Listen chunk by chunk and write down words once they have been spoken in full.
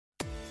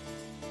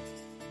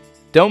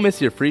Don't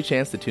miss your free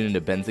chance to tune into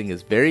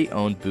Benzinga's very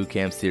own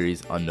bootcamp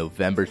series on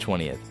November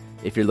 20th.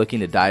 If you're looking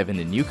to dive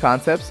into new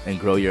concepts and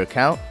grow your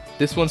account,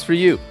 this one's for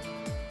you.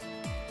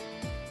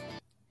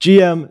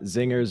 GM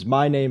Zingers,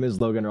 my name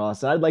is Logan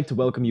Ross, and I'd like to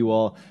welcome you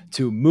all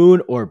to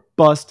Moon or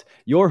Bust,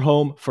 your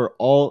home for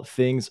all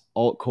things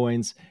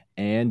altcoins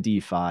and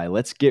DeFi.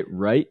 Let's get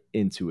right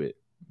into it.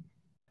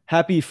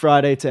 Happy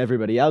Friday to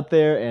everybody out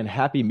there, and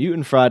happy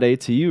Mutant Friday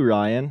to you,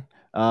 Ryan.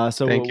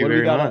 Thank you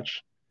very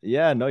much.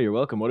 Yeah, no, you're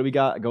welcome. What do we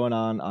got going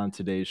on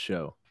today's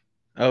show?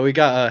 We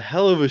got a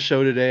hell of a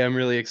show today. I'm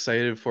really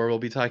excited for. We'll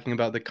be talking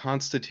about the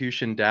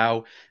Constitution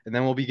DAO, and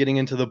then we'll be getting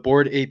into the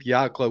Bored Ape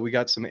Yacht Club. We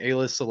got some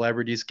A-list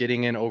celebrities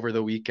getting in over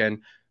the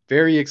weekend.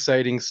 Very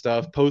exciting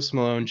stuff. Post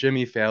Malone,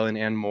 Jimmy Fallon,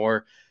 and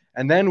more.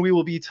 And then we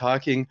will be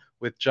talking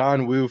with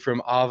John Wu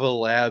from Ava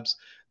Labs,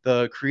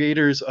 the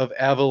creators of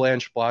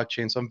Avalanche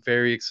Blockchain. So I'm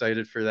very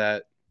excited for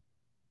that.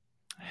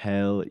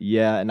 Hell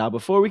yeah. Now,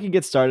 before we can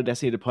get started, I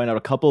just need to point out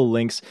a couple of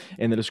links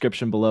in the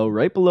description below.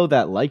 Right below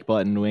that like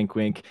button, wink,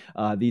 wink.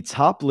 The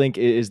top link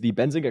is the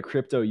Benzinga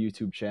Crypto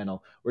YouTube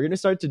channel. We're going to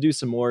start to do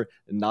some more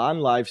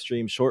non-live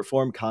stream, short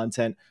form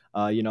content,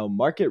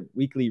 market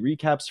weekly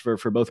recaps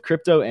for both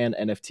crypto and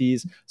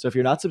NFTs. So if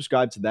you're not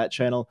subscribed to that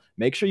channel,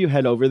 make sure you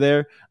head over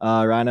there.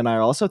 Ryan and I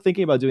are also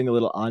thinking about doing a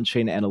little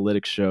on-chain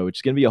analytics show, which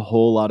is going to be a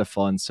whole lot of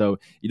fun. So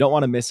you don't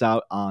want to miss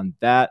out on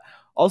that.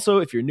 Also,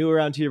 if you're new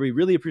around here, we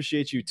really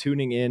appreciate you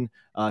tuning in.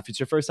 If it's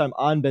your first time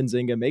on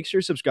Benzinga, make sure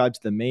you subscribe to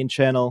the main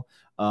channel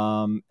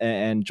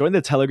and join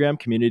the Telegram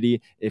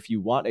community. If you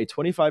want a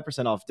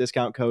 25% off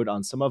discount code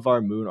on some of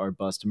our Moon or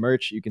Bust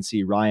merch, you can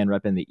see Ryan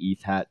repping the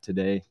ETH hat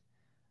today.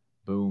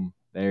 Boom.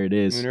 There it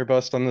is. Moon or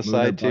Bust on the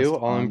side too,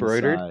 all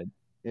embroidered.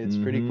 It's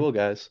pretty cool,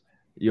 guys.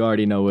 You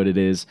already know what it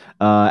is.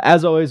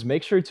 As always,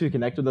 make sure to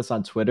connect with us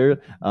on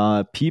Twitter.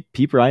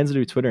 Peep Ryan's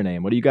new Twitter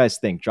name. What do you guys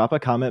think? Drop a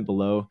comment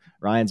below.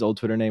 Ryan's old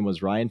Twitter name was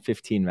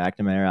Ryan15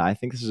 McNamara. I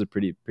think this is a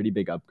pretty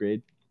big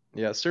upgrade.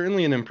 Yeah,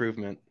 certainly an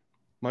improvement.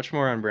 Much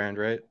more on brand,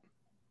 right?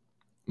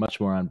 Much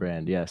more on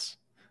brand, yes.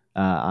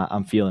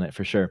 I'm feeling it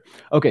for sure.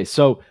 Okay,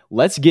 so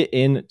let's get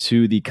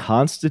into the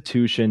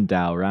Constitution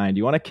DAO. Ryan, do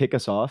you want to kick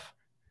us off?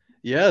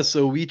 Yeah,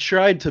 so we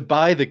tried to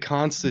buy the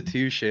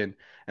Constitution.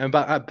 And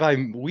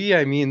by we,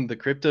 I mean the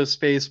crypto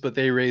space, but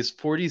they raised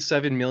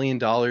 $47 million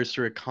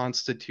through a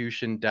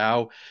Constitution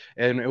DAO.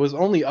 And it was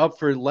only up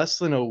for less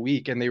than a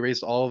week, and they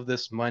raised all of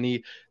this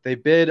money. They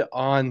bid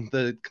on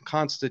the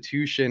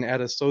Constitution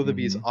at a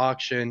Sotheby's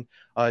auction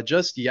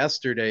just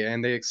yesterday,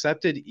 and they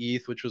accepted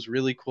ETH, which was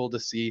really cool to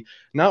see,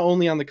 not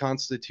only on the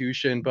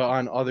Constitution, but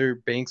on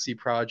other Banksy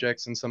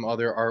projects and some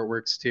other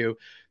artworks too.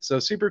 So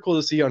super cool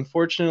to see.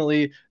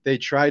 Unfortunately, they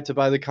tried to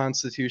buy the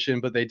Constitution,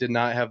 but they did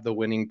not have the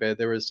winning bid.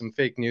 There was some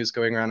fake news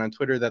going around on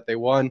Twitter that they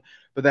won,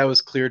 but that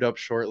was cleared up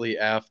shortly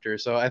after.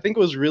 So I think it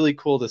was really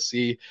cool to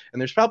see.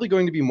 And there's probably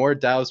going to be more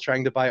DAOs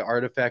trying to buy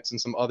artifacts and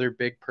some other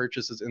big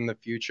purchases in the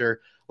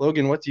future.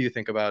 Logan, what do you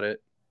think about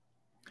it?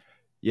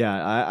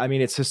 Yeah, I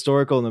mean, it's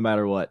historical no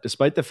matter what.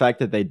 Despite the fact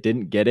that they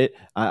didn't get it,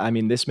 I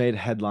mean, this made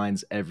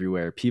headlines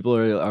everywhere. People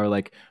are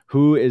like,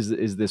 who is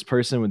this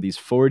person with these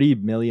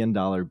 $40 million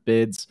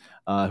bids?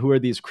 Who are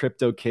these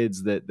crypto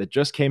kids that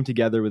just came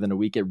together within a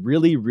week? It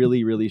really,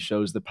 really, really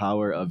shows the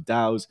power of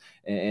DAOs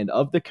and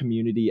of the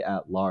community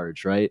at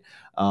large, right?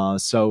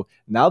 So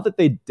now that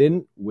they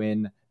didn't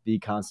win the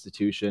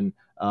Constitution,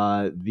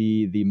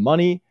 the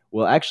money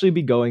will actually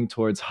be going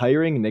towards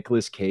hiring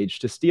Nicolas Cage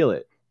to steal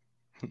it.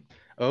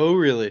 Oh,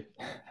 really?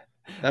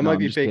 That might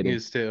be fake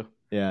news too.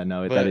 Yeah,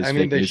 no, but, that is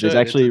fake news. Should. It's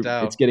actually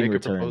it's getting Make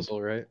returned. A proposal,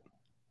 right?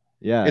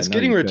 Yeah, it's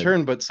getting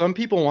returned, but some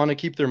people want to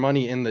keep their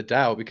money in the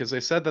DAO because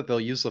they said that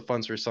they'll use the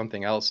funds for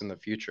something else in the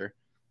future.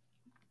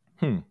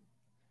 Interesting.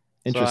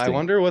 So I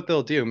wonder what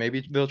they'll do.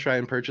 Maybe they'll try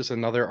and purchase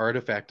another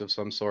artifact of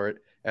some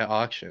sort at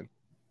auction.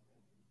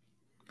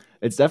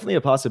 It's definitely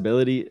a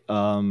possibility.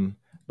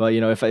 But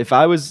if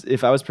I was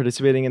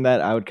participating in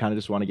that, I would kind of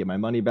just want to get my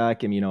money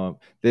back. And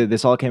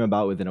this all came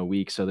about within a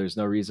week, so there's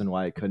no reason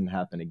why it couldn't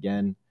happen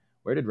again.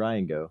 Where did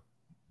Ryan go?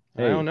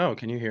 Hey, I don't know.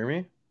 Can you hear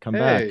me? Come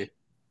back.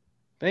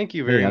 Thank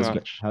you very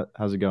much.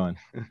 How's it going?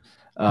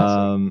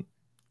 Awesome.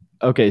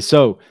 Okay,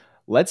 so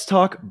let's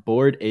talk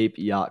Bored Ape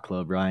Yacht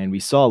Club, Ryan. We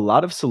saw a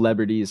lot of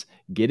celebrities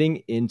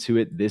getting into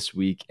it this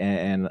week,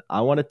 and I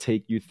want to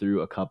take you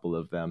through a couple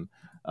of them.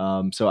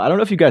 So I don't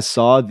know if you guys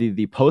saw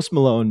the Post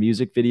Malone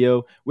music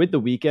video with The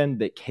Weeknd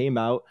that came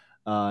out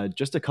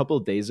just a couple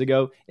of days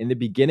ago. In the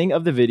beginning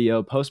of the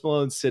video, Post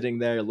Malone's sitting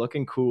there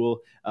looking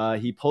cool.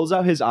 He pulls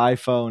out his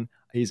iPhone.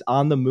 He's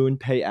on the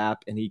MoonPay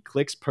app, and he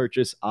clicks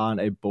purchase on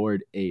a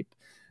Bored Ape.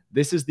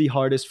 This is the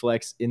hardest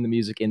flex in the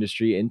music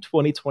industry in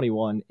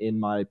 2021, in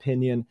my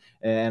opinion.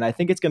 And I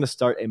think it's going to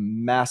start a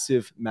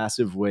massive,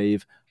 massive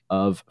wave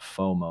of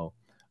FOMO.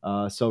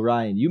 So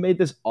Ryan, you made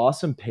this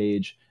awesome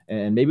page,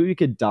 and maybe we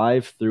could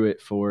dive through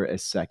it for a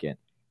second.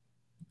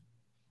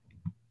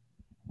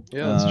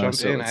 Yeah, let's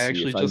jump in. I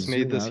actually just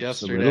made this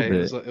yesterday.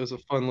 It was a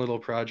fun little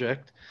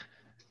project.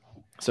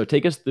 So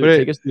take us But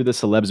through the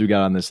celebs we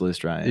got on this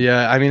list, Ryan.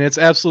 yeah, I mean, it's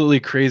absolutely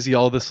crazy,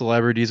 all the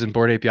celebrities in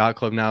Bored Ape Yacht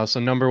Club now. So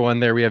number one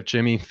there, we have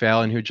Jimmy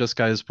Fallon, who just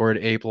got his Bored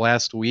Ape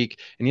last week,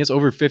 and he has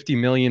over 50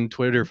 million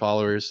Twitter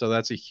followers. So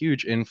that's a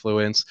huge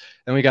influence.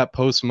 Then we got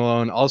Post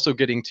Malone also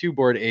getting 2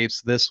 Bored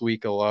Apes this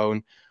week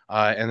alone.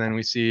 And then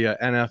we see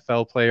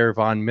NFL player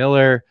Von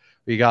Miller.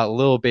 We got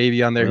Lil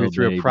Baby on there, who Lil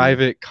threw a Baby.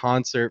 private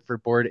concert for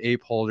Bored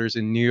Ape holders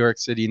in New York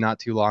City not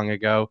too long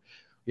ago.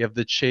 We have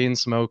the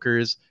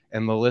Chainsmokers,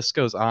 and the list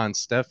goes on.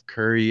 Steph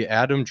Curry,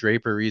 Adam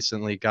Draper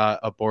recently got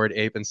a Bored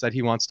Ape and said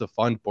he wants to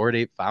fund Bored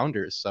Ape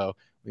founders. So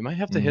we might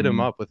have to hit him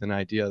up with an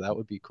idea. That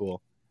would be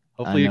cool.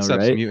 Hopefully, he know,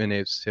 accepts right? Mutant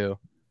Apes too.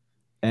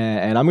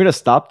 And I'm going to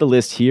stop the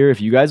list here. If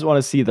you guys want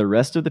to see the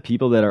rest of the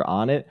people that are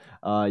on it,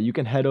 you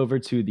can head over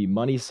to the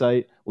Money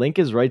site. Link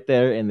is right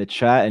there in the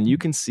chat, and you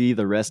can see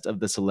the rest of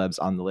the celebs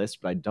on the list,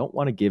 but I don't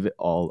want to give it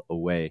all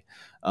away.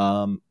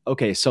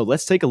 Okay, so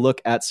let's take a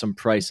look at some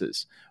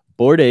prices.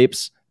 Bored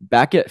Apes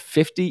back at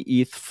 50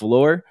 ETH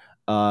floor.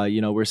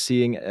 We're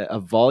seeing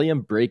a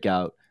volume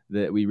breakout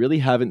that we really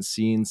haven't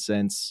seen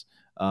since,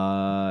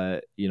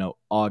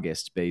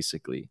 August,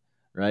 basically,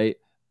 right?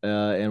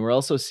 And we're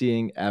also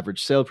seeing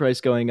average sale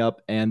price going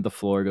up and the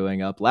floor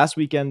going up. Last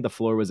weekend, the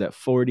floor was at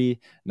 40.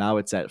 Now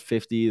it's at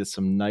 50. There's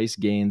some nice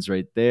gains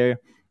right there.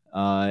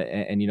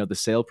 The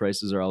sale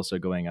prices are also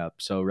going up.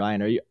 So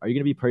Ryan, are you going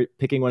to be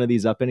picking one of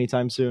these up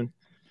anytime soon?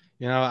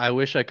 I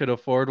wish I could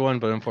afford one,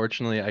 but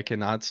unfortunately I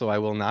cannot, so I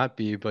will not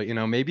be. But,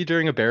 maybe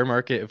during a bear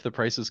market, if the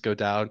prices go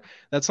down,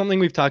 that's something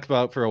we've talked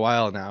about for a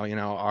while now.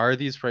 Are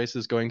these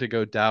prices going to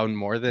go down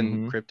more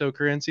than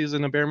cryptocurrencies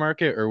in a bear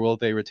market, or will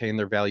they retain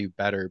their value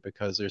better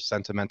because there's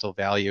sentimental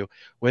value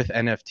with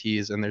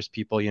NFTs and there's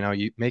people,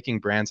 making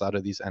brands out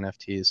of these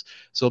NFTs?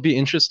 So it'll be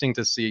interesting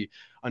to see.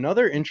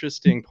 Another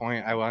interesting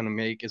point I want to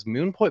make is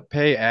Moonput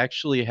Pay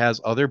actually has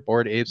other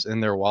Bored Apes in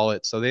their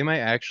wallet. So they might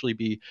actually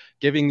be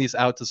giving these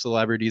out to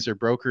celebrities or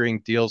brokering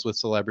deals with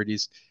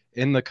celebrities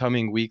in the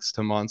coming weeks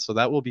to months. So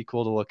that will be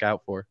cool to look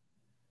out for.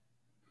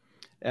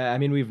 I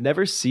mean, we've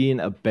never seen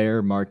a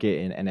bear market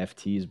in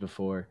NFTs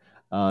before.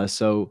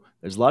 So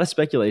there's a lot of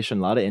speculation,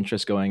 a lot of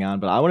interest going on,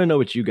 but I want to know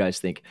what you guys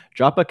think.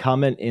 Drop a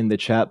comment in the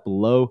chat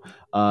below.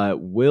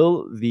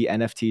 Will the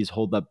NFTs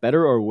hold up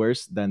better or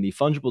worse than the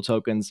fungible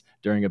tokens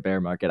during a bear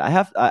market? I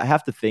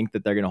have to think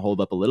that they're going to hold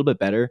up a little bit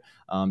better,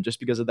 just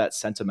because of that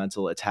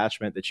sentimental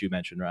attachment that you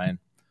mentioned, Ryan.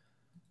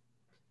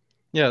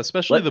 Yeah,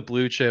 especially the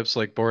blue chips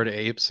like Bored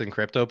Apes and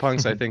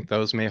CryptoPunks. I think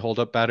those may hold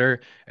up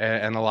better,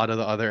 and a lot of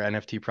the other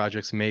NFT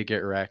projects may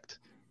get wrecked.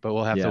 But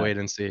we'll have to wait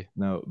and see.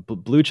 No,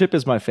 blue chip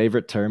is my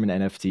favorite term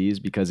in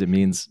NFTs because it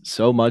means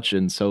so much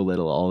and so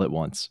little all at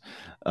once.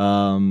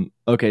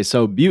 Okay,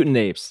 so Mutant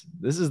Apes.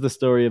 This is the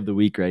story of the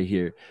week right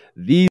here.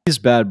 These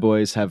bad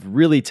boys have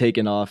really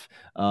taken off.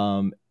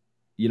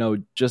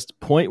 Just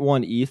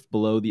 0.1 ETH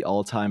below the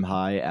all-time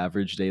high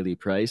average daily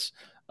price.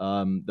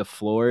 The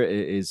floor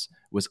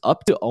was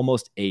up to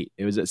almost 8.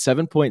 It was at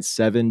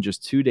 7.7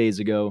 just 2 days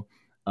ago.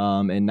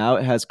 And now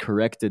it has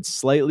corrected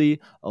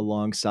slightly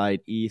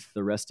alongside ETH,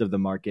 the rest of the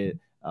market.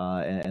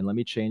 And let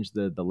me change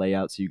the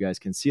layout so you guys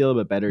can see a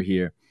little bit better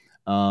here.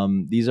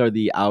 These are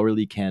the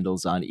hourly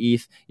candles on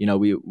ETH.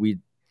 We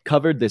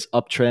covered this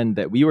uptrend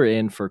that we were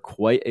in for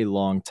quite a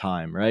long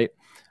time, right?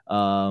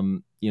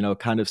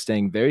 Kind of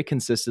staying very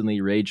consistently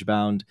rage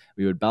bound.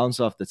 We would bounce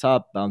off the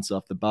top, bounce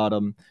off the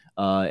bottom,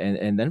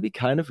 and then we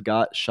kind of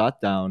got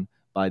shot down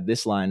by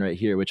this line right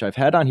here, which I've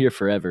had on here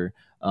forever.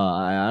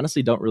 I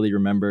honestly don't really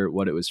remember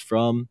what it was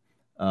from,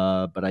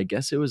 but I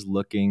guess it was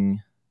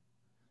looking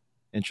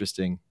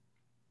interesting.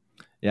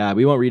 Yeah,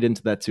 we won't read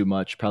into that too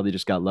much. Probably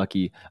just got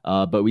lucky.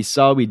 But we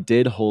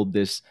did hold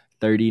this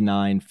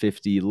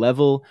 39.50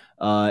 level.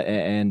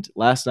 And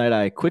last night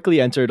I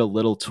quickly entered a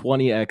little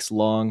 20x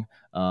long,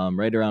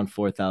 right around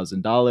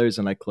 $4,000,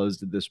 and I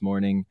closed it this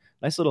morning.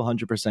 Nice little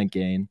 100%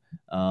 gain.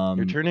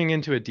 You're turning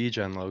into a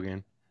degen,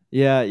 Logan.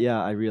 Yeah,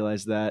 I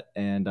realized that,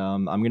 and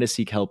I'm gonna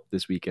seek help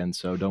this weekend.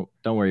 So don't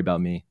worry about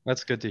me.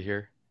 That's good to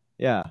hear.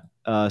 Yeah.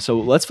 So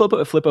let's flip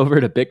over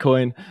to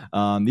Bitcoin.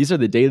 These are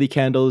the daily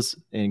candles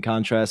in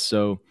contrast.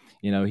 So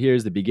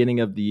here's the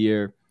beginning of the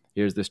year.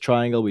 Here's this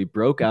triangle we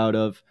broke out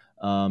of,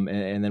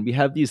 and then we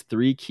have these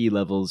 3 key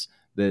levels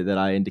that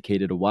I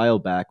indicated a while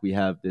back. We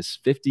have this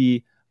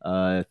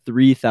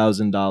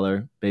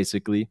 $53,000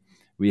 basically.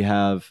 We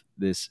have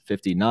this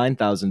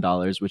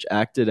 $59,000, which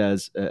acted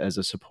as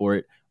a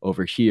support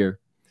over here.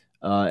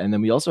 And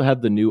then we also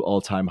have the new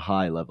all-time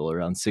high level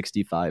around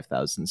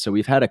 65,000. So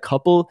we've had a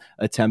couple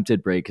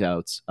attempted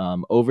breakouts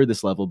over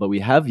this level, but we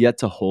have yet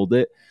to hold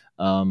it.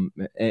 I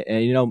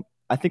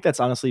think that's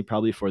honestly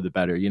probably for the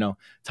better.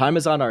 Time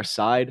is on our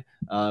side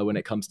when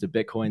it comes to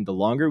Bitcoin. The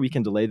longer we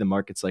can delay the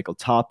market cycle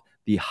top,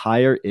 the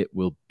higher it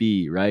will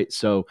be, right?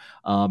 So,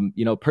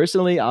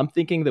 personally, I'm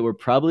thinking that we're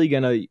probably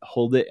going to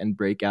hold it and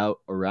break out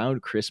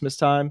around Christmas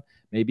time,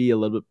 maybe a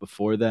little bit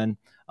before then.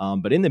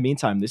 But in the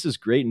meantime, this is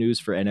great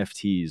news for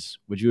NFTs.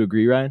 Would you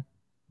agree, Ryan?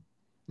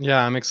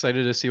 Yeah, I'm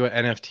excited to see what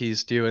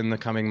NFTs do in the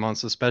coming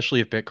months, especially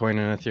if Bitcoin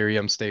and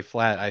Ethereum stay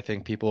flat. I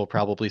think people will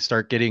probably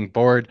start getting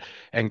bored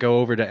and go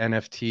over to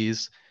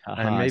NFTs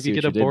and I maybe see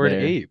get what a you did bored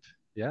there. ape.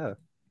 Yeah.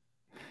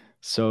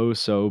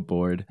 So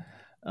bored.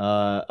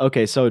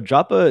 Okay, so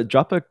drop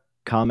a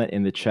comment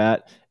in the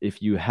chat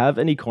if you have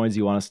any coins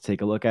you want us to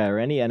take a look at or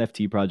any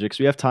NFT projects.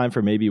 We have time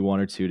for maybe one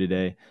or two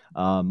today.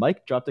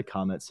 Mike dropped a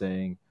comment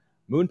saying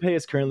MoonPay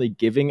is currently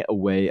giving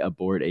away a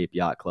Bored Ape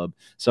Yacht Club.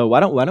 So why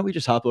don't we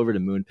just hop over to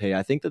MoonPay?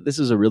 I think that this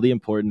is a really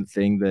important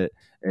thing that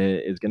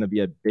is going to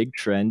be a big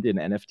trend in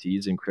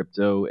NFTs and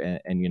crypto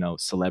and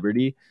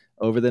celebrity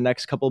over the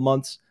next couple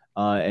months.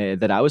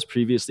 That I was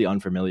previously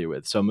unfamiliar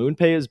with. So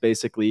MoonPay is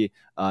basically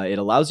it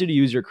allows you to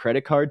use your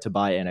credit card to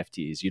buy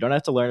NFTs. You don't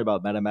have to learn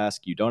about MetaMask.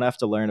 You don't have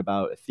to learn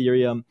about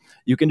Ethereum.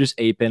 You can just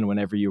ape in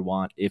whenever you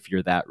want if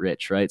you're that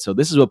rich, right? So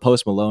this is what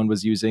Post Malone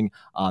was using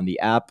on the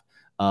app.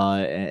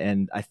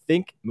 And I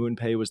think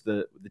MoonPay was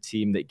the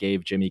team that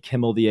gave Jimmy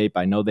Kimmel the ape.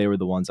 I know they were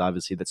the ones,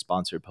 obviously, that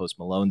sponsored Post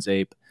Malone's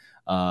ape.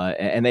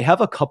 And they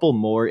have a couple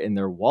more in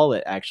their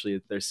wallet, actually,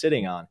 that they're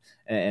sitting on.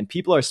 And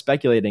people are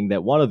speculating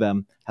that one of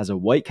them has a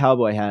white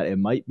cowboy hat. It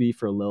might be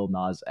for Lil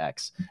Nas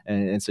X.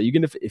 And so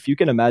if you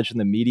can imagine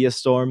the media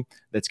storm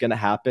that's going to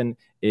happen,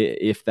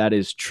 if that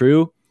is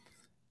true,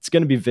 it's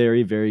going to be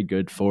very, very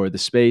good for the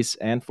space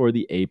and for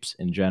the apes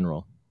in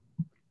general.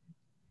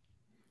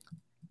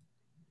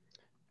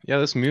 Yeah,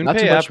 this Not too MoonPay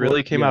much app more.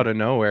 really came Yeah. out of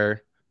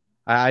nowhere.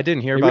 I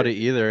didn't hear about it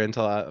either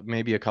until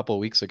maybe a couple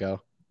weeks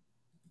ago.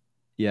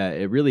 Yeah,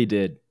 it really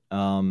did.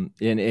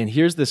 And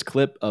here's this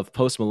clip of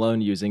Post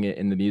Malone using it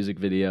in the music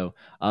video.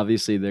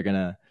 Obviously, they're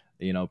gonna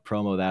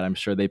promo that. I'm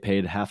sure they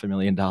paid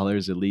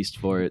 $500,000 at least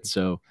for it.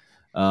 So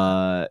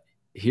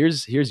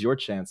here's your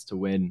chance to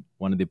win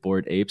one of the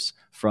Bored Apes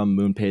from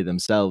MoonPay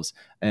themselves.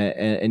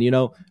 And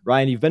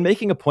Ryan, you've been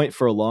making a point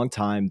for a long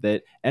time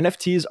that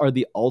NFTs are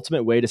the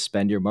ultimate way to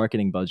spend your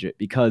marketing budget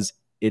because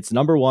it's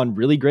number one,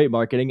 really great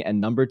marketing, and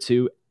number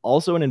two,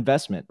 also an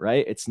investment,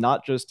 right? It's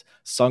not just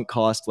sunk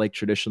cost like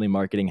traditionally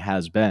marketing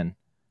has been.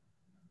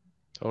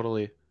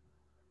 Totally.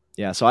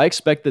 Yeah, so I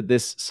expect that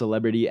this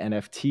celebrity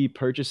NFT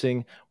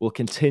purchasing will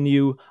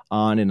continue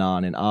on and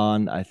on and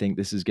on. I think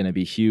this is going to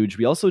be huge.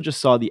 We also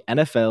just saw the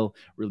NFL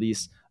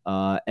release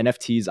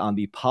NFTs on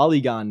the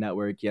Polygon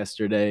network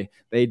yesterday.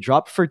 They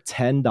dropped for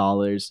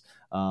 $10.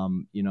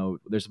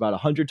 There's about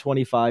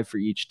 125 for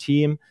each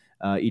team.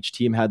 Each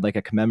team had like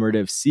a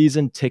commemorative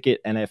season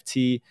ticket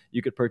NFT.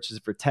 You could purchase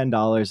it for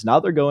 $10.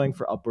 Now they're going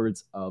for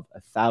upwards of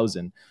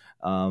 1,000.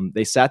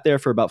 They sat there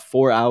for about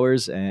 4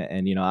 hours,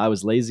 and I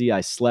was lazy.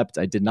 I slept.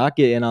 I did not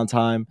get in on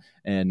time,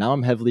 and now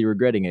I'm heavily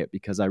regretting it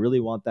because I really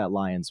want that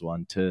Lions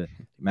one to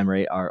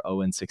commemorate our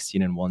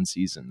 0-16-1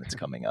 season that's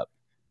coming up.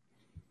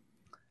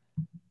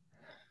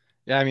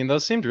 Yeah, I mean,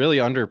 those seemed really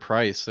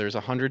underpriced. There's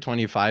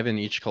 125 in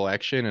each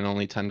collection and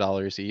only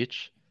 $10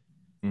 each.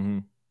 Mm-hmm.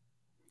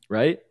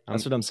 Right?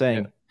 That's what I'm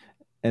saying. Yeah.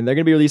 And they're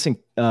going to be releasing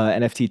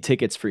NFT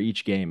tickets for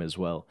each game as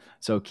well.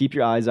 So keep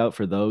your eyes out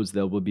for those.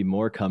 There will be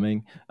more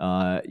coming.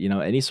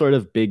 Any sort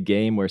of big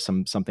game where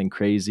something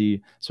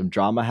crazy, some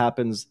drama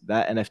happens,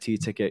 that NFT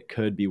ticket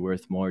could be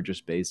worth more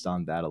just based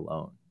on that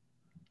alone.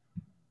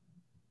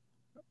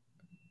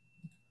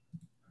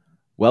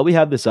 While we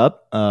have this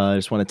up, I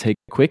just want to take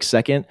a quick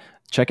second.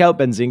 Check out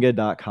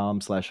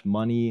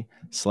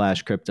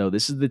benzinga.com/money/crypto.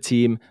 This is the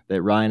team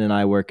that Ryan and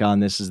I work on.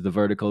 This is the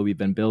vertical we've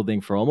been building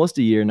for almost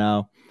a year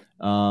now.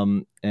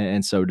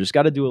 And so just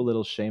got to do a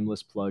little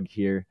shameless plug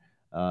here,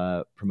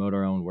 promote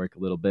our own work a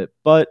little bit.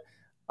 But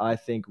I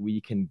think we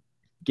can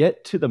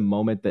get to the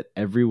moment that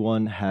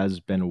everyone has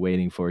been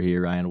waiting for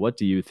here, Ryan. What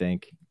do you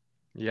think?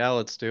 Yeah,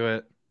 let's do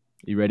it.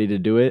 You ready to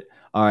do it?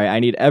 All right,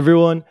 I need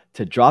everyone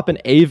to drop an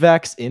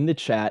AVAX in the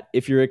chat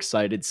if you're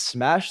excited.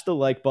 Smash the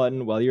like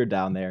button while you're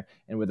down there.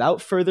 And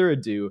without further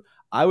ado,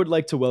 I would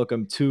like to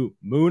welcome to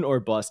Moon or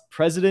Bust,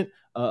 president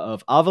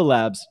of Ava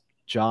Labs,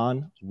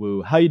 John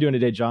Wu. How you doing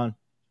today, John?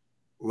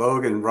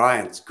 Logan,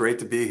 Ryan, it's great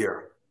to be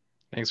here.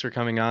 Thanks for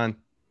coming on.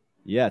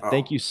 Yeah,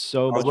 thank you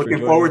so much. I was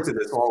looking forward to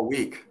this all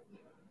week.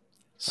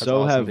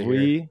 So have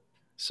we.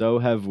 So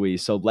have we.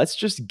 So let's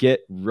just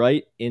get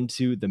right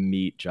into the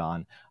meat,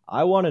 John.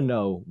 I want to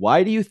know,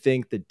 why do you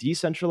think that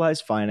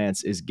decentralized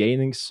finance is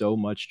gaining so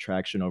much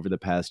traction over the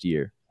past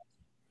year?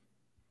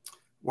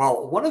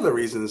 Well, one of the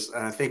reasons,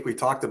 and I think we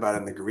talked about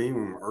in the green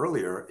room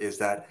earlier, is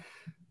that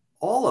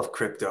all of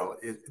crypto,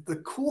 the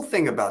cool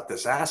thing about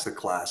this asset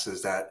class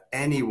is that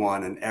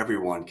anyone and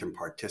everyone can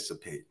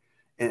participate.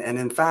 And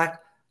in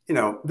fact,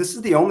 this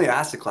is the only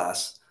asset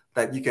class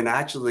that you can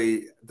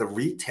actually, the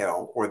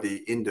retail or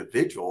the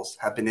individuals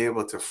have been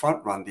able to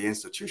front run the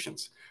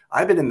institutions.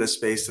 I've been in this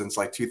space since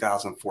like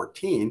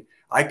 2014.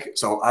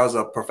 So I was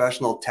a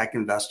professional tech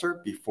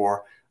investor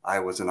before I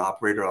was an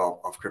operator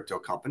of crypto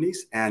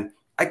companies. And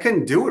I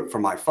couldn't do it for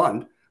my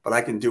fund, but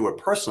I can do it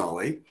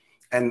personally.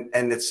 And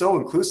it's so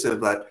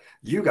inclusive that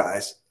you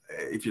guys,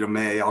 if you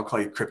may, I'll call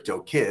you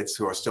crypto kids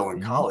who are still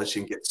in college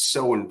and get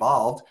so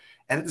involved.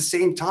 And at the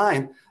same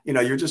time,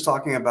 you're just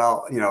talking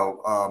about,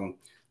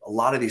 a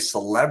lot of these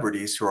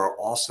celebrities who are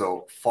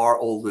also far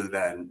older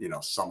than,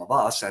 some of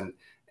us.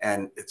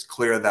 And it's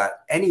clear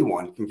that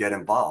anyone can get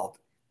involved.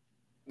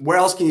 Where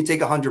else can you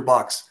take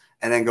 $100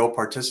 and then go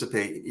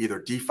participate in either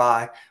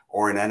DeFi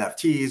or in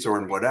NFTs or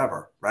in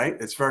whatever, right?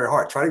 It's very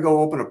hard. Try to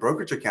go open a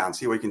brokerage account and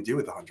see what you can do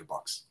with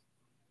 $100.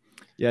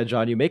 Yeah,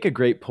 John, you make a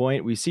great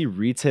point. We see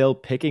retail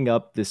picking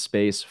up this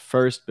space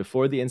first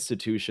before the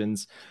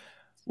institutions.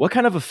 What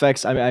kind of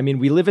effects? I mean,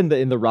 we live in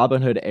the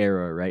Robinhood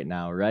era right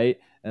now, right?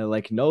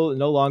 Like no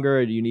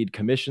longer do you need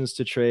commissions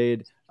to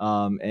trade,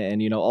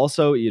 and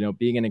also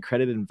being an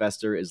accredited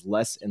investor is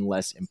less and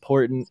less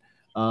important.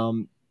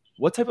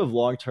 What type of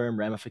long term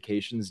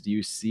ramifications do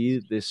you see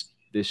this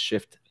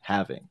shift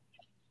having?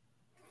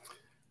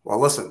 Well,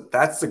 listen,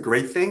 that's the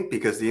great thing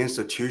because the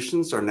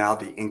institutions are now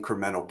the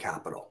incremental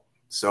capital.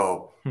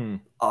 So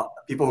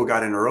people who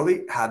got in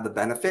early had the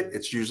benefit.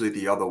 It's usually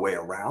the other way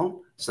around.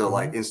 So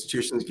like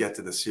institutions get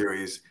to the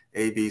series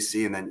A, B,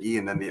 C, and then E,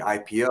 and then the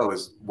IPO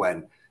is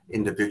when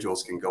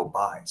individuals can go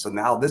buy. So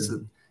now this is,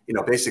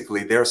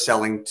 basically they're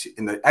selling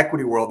in the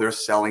equity world, they're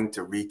selling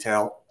to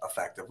retail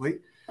effectively.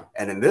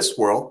 And in this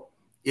world,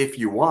 if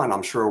you want,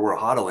 I'm sure we're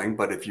hodling,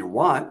 but if you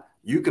want,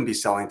 you can be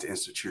selling to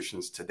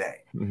institutions today.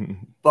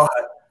 But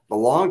the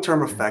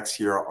long-term effects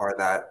here are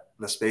that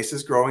the space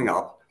is growing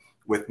up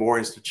with more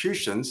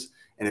institutions.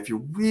 And if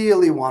you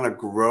really want to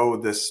grow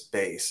this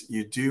space,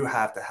 you do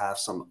have to have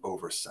some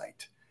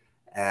oversight.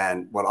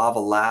 And what Ava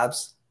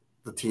Labs,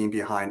 the team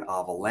behind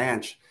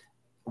Avalanche,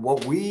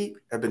 what we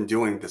have been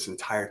doing this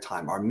entire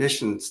time, our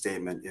mission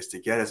statement is to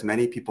get as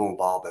many people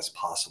involved as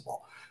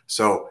possible.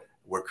 So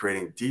we're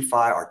creating DeFi.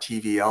 Our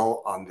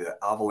TVL on the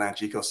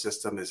Avalanche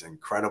ecosystem is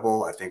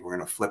incredible. I think we're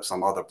going to flip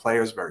some other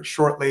players very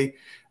shortly.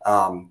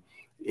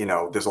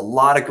 There's a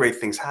lot of great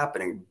things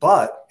happening,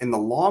 but in the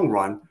long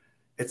run,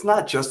 it's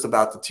not just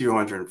about the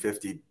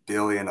 250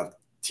 billion of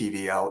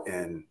TVL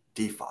in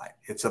DeFi.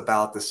 It's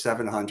about the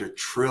 $700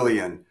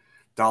 trillion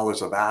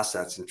of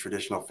assets in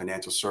traditional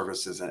financial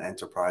services and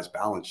enterprise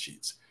balance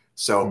sheets.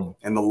 So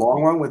in the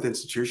long run with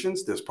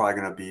institutions, there's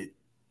probably going to be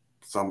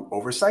some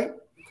oversight.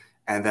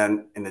 And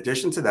then in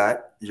addition to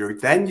that,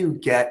 you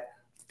get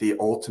the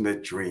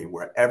ultimate dream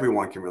where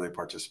everyone can really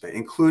participate,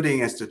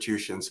 including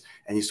institutions,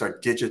 and you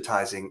start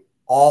digitizing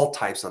all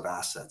types of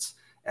assets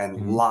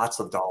and lots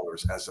of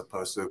dollars as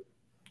opposed to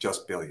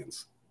just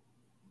billions.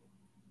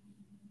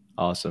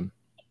 Awesome.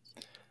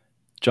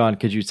 John,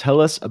 could you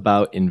tell us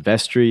about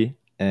Investri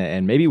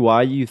and maybe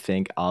why you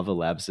think Ava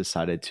Labs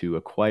decided to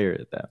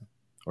acquire them,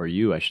 or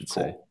you, I should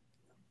say? Cool.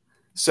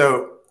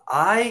 So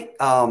I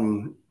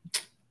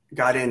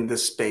got in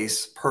this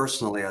space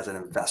personally as an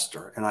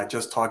investor, and I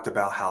just talked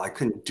about how I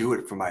couldn't do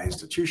it for my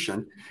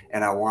institution,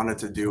 and I wanted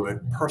to do it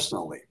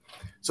personally.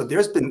 So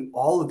there's been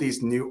all of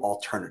these new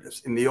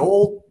alternatives. In the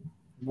old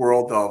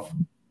world of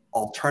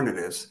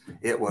alternatives,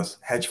 it was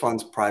hedge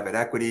funds, private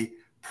equity,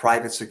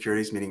 private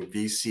securities, meaning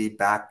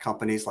VC-backed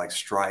companies like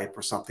Stripe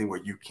or something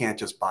where you can't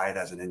just buy it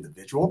as an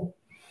individual.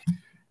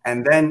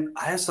 And then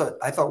I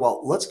thought,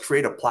 well, let's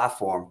create a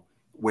platform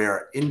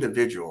where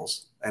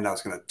individuals, and I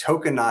was going to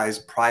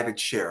tokenize private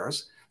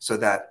shares so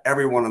that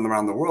everyone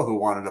around the world who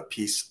wanted a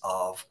piece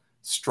of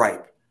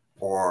Stripe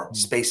or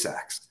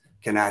SpaceX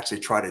can actually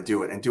try to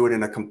do it and do it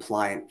in a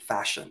compliant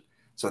fashion.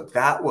 So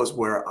that was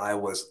where I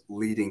was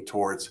leading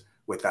towards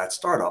with that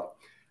startup.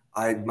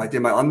 I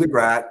did my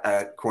undergrad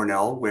at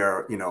Cornell,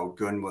 where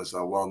Gun was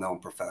a well-known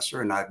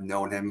professor, and I've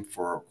known him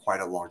for quite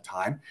a long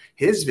time.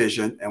 His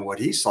vision and what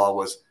he saw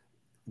was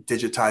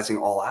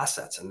digitizing all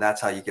assets, and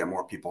that's how you get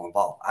more people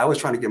involved. I was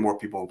trying to get more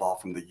people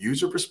involved from the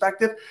user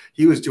perspective.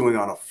 He was doing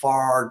on a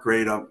far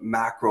greater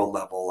macro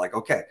level, like,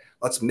 okay,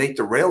 let's make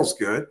the rails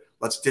good.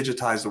 Let's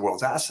digitize the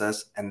world's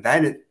assets. And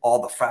then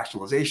all the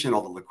fractionalization,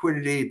 all the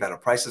liquidity, better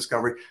price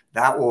discovery,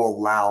 that will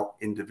allow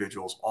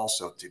individuals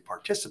also to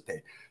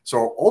participate.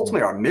 So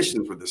ultimately our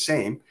missions were the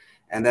same.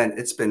 And then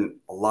it's been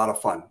a lot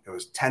of fun. It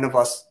was 10 of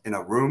us in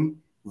a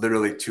room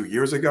literally 2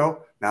 years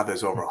ago. Now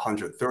there's over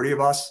 130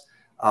 of us.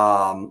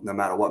 No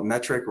matter what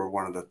metric, we're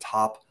one of the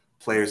top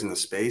players in the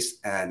space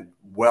and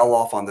well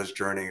off on this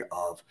journey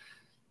of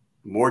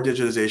more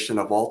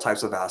digitization of all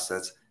types of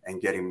assets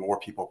and getting more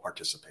people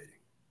participating.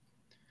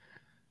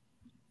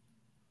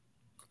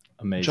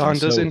 Amazing. John,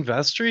 does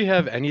Investri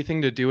have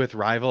anything to do with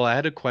Rival? I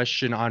had a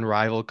question on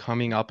Rival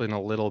coming up in a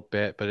little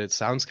bit, but it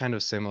sounds kind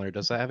of similar.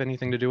 Does that have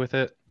anything to do with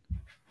it?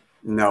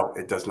 No,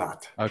 it does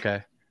not.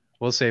 Okay.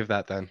 We'll save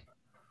that then.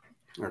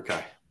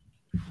 Okay.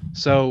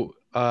 So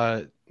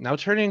now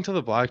turning to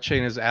the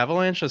blockchain, is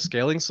Avalanche a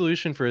scaling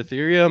solution for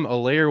Ethereum, a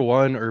layer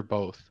one, or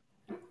both?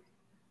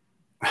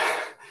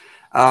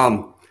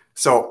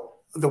 So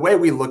the way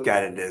we look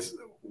at it is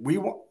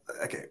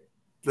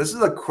this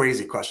is a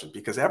crazy question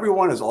because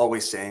everyone is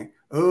always saying,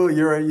 oh,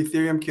 you're an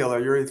Ethereum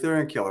killer. You're an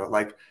Ethereum killer.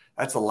 Like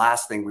that's the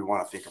last thing we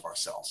want to think of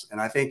ourselves. And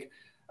I think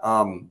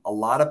a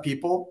lot of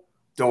people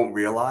don't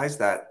realize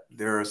that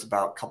there's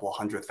about a couple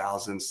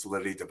 100,000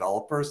 Solidity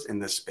developers in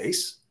this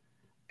space.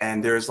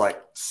 And there's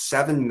like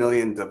 7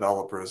 million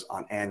developers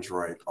on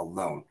Android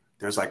alone.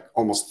 There's like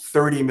almost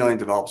 30 million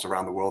developers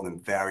around the world in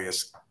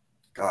various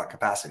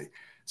capacity.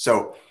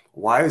 So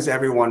why is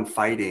everyone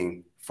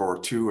fighting for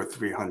 200,000 or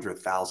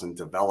 300,000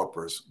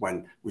 developers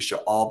when we should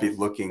all be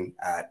looking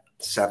at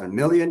 7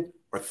 million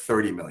or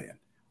 30 million?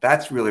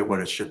 That's really what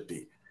it should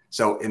be.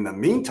 So in the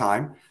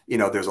meantime,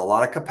 there's a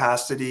lot of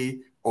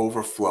capacity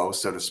overflow,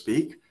 so to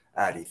speak,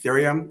 at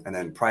Ethereum, and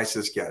then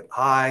prices get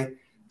high.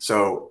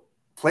 So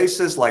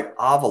places like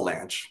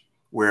Avalanche,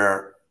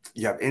 where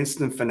you have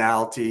instant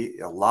finality,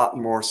 a lot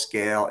more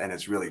scale, and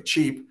it's really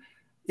cheap,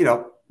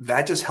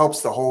 that just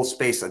helps the whole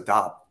space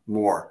adopt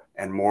more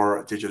and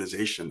more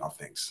digitization of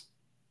things.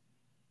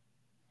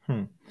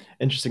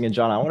 Interesting. And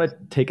John, I want to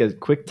take a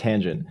quick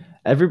tangent.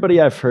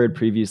 Everybody I've heard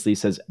previously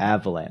says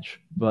Avalanche,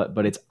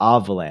 but it's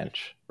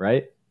Avalanche,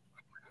 right?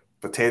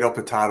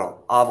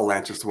 Potato.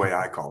 Avalanche is the way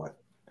I call it.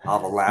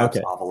 Avalabs,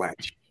 okay.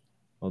 Avalanche.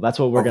 Well, that's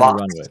what we're going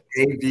to run with.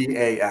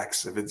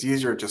 AVAX. If it's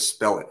easier, just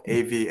spell it.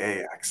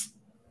 AVAX.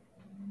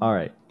 All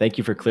right. Thank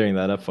you for clearing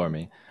that up for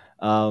me.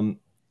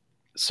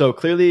 So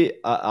clearly,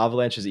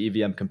 Avalanche is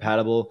EVM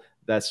compatible.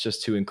 That's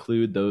just to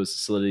include those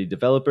Solidity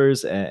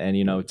developers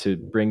and to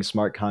bring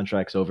smart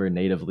contracts over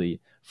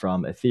natively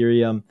from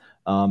Ethereum.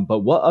 But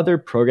what other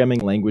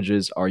programming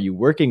languages are you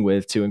working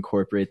with to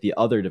incorporate the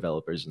other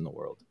developers in the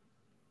world?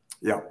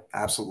 Yeah,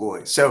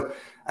 absolutely. So,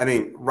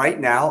 right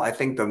now, I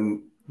think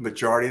the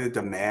majority of the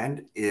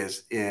demand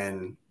is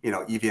in,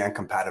 EVM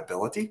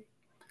compatibility.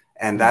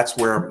 And that's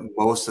where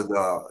most of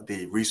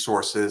the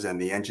resources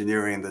and the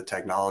engineering, the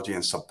technology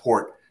and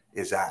support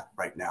is at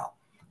right now.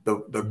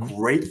 The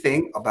great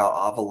thing about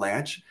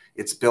Avalanche,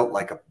 it's built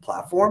like a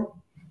platform.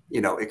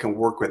 It can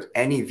work with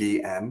any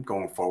VM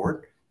going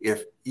forward.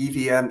 If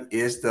EVM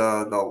is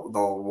the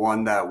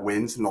one that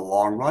wins in the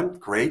long run,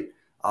 great.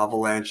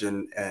 Avalanche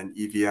and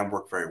EVM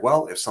work very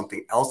well. If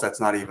something else that's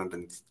not even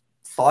been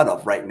thought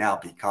of right now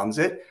becomes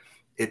it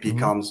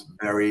becomes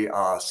very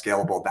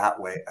scalable that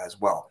way as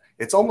well.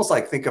 It's almost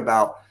like, think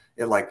about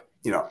it like,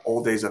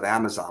 old days of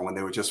Amazon when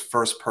they were just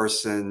first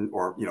person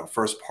or,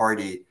 first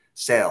party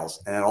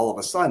sales. And then all of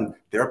a sudden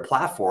their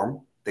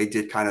platform, they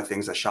did kind of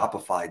things that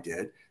Shopify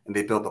did. And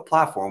they built a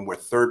platform where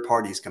third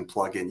parties can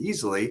plug in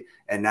easily.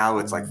 And now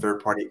it's like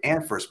third party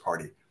and first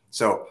party.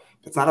 So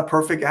it's not a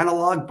perfect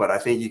analog, but I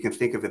think you can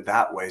think of it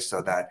that way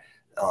so that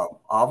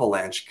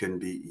Avalanche can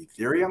be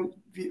Ethereum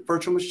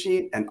virtual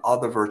machine and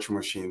other virtual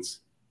machines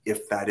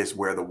if that is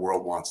where the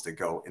world wants to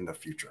go in the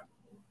future.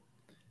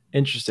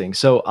 Interesting.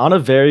 So on a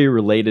very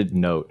related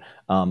note,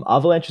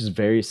 Avalanche is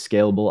very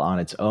scalable on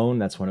its own.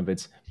 That's one of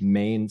its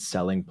main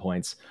selling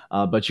points.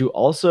 But you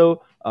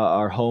also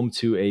are home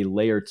to a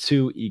layer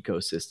 2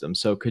 ecosystem.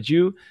 So could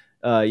you,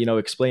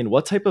 explain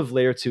what type of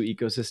layer 2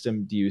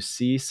 ecosystem do you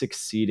see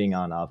succeeding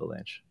on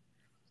Avalanche?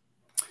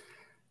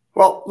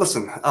 Well,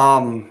 listen,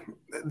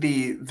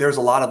 there's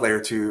a lot of layer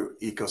 2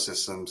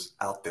 ecosystems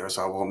out there,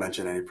 so I won't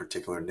mention any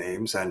particular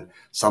names. And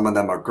some of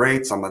them are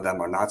great, some of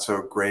them are not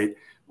so great.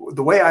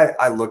 The way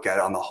I look at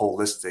it on the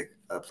holistic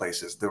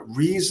places, the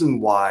reason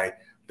why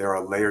there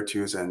are layer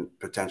 2s and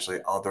potentially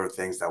other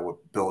things that would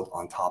build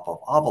on top of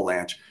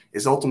Avalanche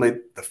is ultimately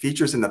the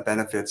features and the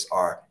benefits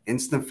are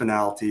instant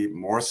finality,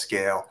 more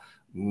scale,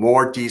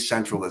 more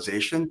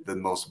decentralization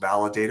than most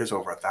validators,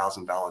 over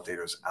 1,000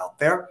 validators out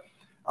there.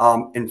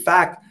 In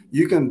fact,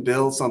 you can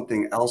build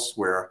something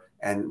elsewhere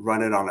and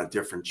run it on a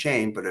different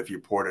chain, but if you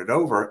port it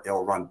over,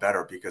 it'll run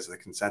better because the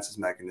consensus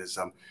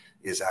mechanism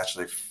is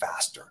actually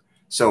faster.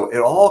 So it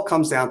all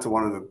comes down to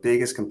one of the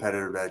biggest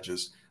competitive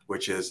edges,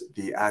 which is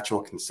the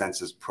actual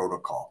consensus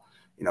protocol.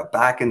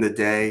 Back in the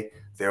day,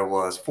 there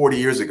was 40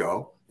 years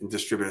ago in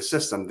distributed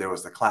system, there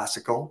was the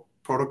classical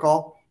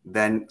protocol.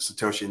 Then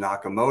Satoshi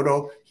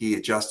Nakamoto, he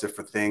adjusted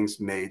for things,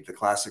 made the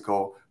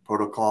classical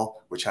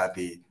protocol, which had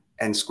the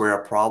n square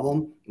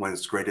problem. When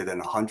it's greater than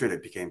 100,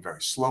 it became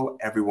very slow.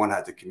 Everyone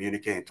had to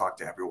communicate and talk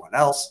to everyone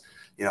else.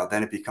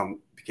 Then it became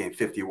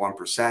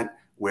 51%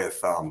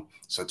 with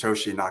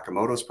Satoshi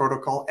Nakamoto's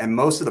protocol. And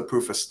most of the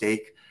proof of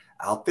stake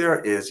out there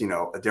is,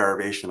 a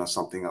derivation of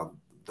something of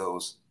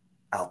those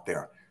out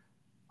there.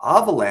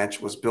 Avalanche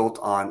was built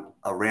on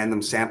a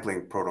random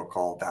sampling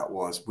protocol that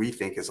we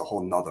think is a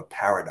whole nother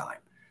paradigm.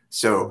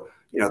 So,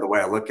 the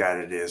way I look at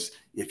it is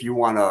if you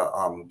want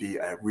to be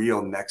a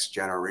real next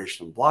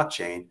generation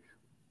blockchain,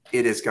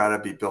 it has got to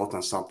be built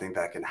on something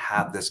that can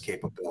have this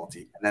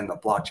capability. And then the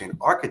blockchain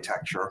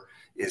architecture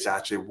is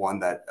actually one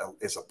that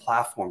is a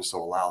platform,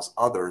 so allows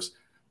others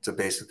to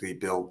basically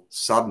build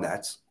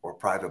subnets or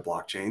private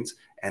blockchains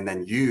and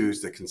then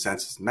use the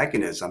consensus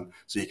mechanism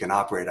so you can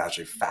operate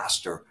actually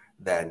faster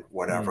than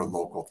whatever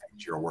local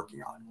things you're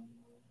working on.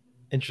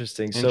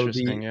 Interesting. So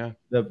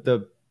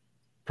the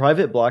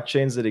private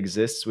blockchains that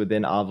exist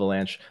within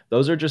Avalanche,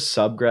 those are just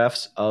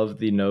subgraphs of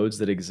the nodes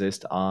that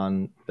exist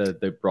on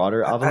the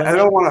broader Avalanche? I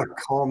don't want to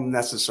call them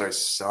necessarily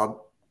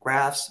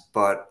subgraphs,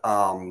 but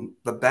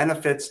the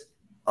benefits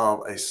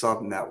of a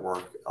sub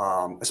network,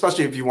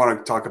 especially if you want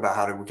to talk about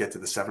how do we get to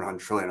the 700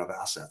 trillion of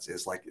assets,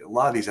 is like a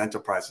lot of these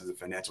enterprises and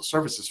financial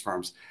services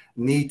firms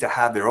need to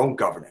have their own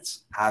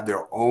governance, have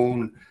their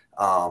own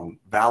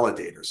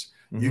validators.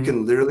 You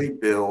can literally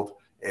build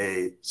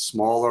a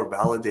smaller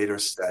validator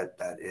set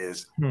that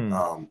is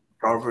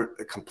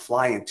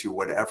compliant to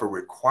whatever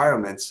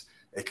requirements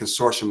a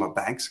consortium of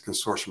banks, a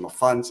consortium of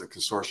funds, a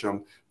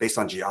consortium based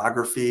on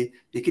geography.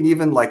 You can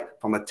even, like,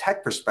 from a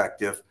tech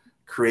perspective,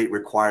 create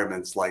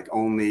requirements like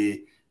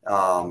only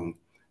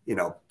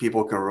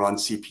people can run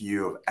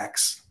CPU of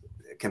X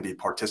can be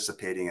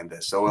participating in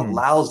this. So it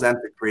allows them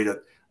to create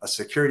a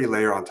security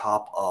layer on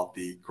top of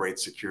the great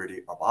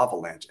security of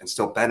Avalanche and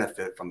still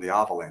benefit from the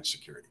Avalanche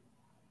security.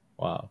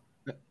 Wow.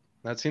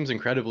 That seems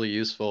incredibly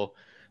useful.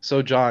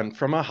 So John,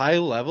 from a high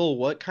level,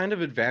 what kind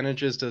of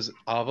advantages does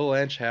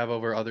Avalanche have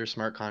over other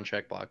smart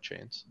contract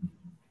blockchains?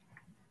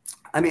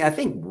 I mean, I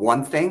think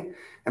one thing,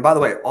 and by the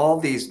way, all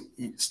these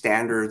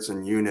standards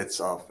and units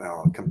of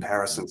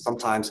comparison,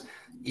 sometimes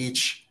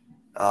each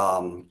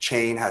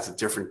chain has a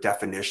different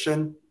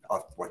definition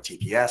of what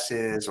TPS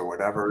is or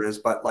whatever it is.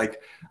 But like,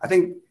 I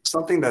think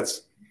something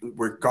that's,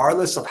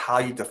 regardless of how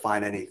you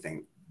define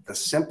anything, the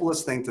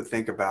simplest thing to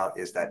think about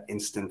is that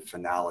instant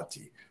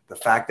finality, the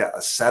fact that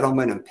a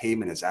settlement and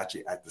payment is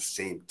actually at the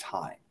same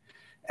time.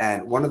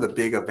 And one of the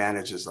big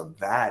advantages of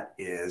that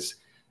is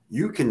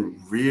you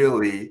can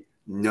really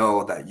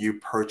know that you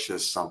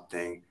purchased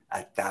something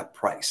at that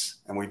price.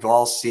 And we've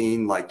all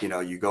seen, like,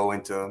 you go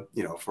into,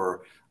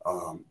 for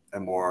a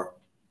more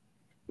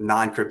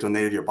non-crypto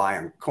native, you're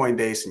buying on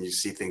Coinbase and you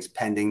see things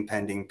pending.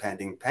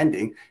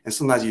 And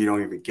sometimes you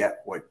don't even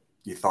get what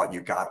you thought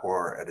you got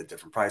or at a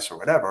different price or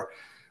whatever.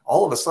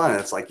 All of a sudden,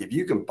 it's like, if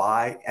you can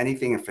buy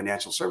anything in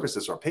financial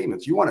services or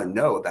payments, you want to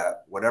know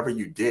that whatever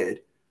you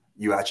did,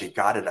 you actually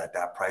got it at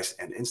that price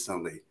and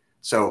instantly.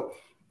 So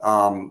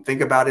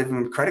think about it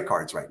in credit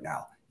cards right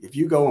now. If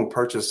you go and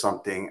purchase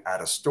something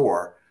at a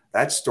store,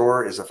 that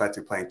store is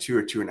effectively paying 2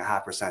 or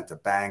 2.5% to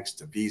banks,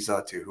 to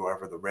Visa, to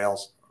whoever the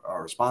rails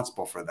are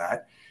responsible for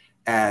that.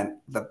 And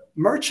the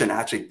merchant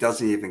actually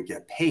doesn't even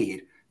get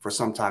paid for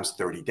sometimes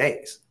 30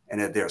 days. And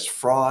if there's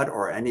fraud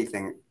or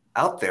anything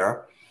out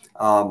there,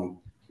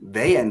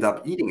 they end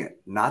up eating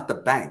it, not the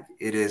bank.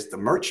 It is the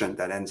merchant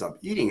that ends up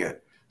eating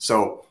it.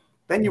 So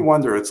then you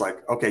wonder, it's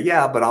like, okay,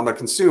 yeah, but I'm a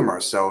consumer,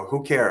 so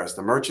who cares?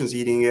 The merchant's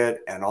eating it.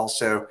 And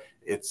also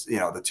it's, the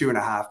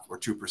 2.5 or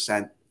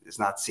 2% is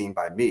not seen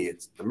by me.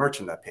 It's the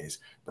merchant that pays.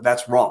 But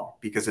that's wrong,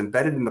 because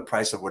embedded in the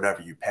price of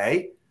whatever you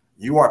pay,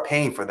 you are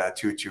paying for that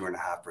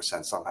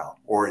 2.5% somehow,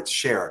 or it's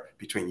share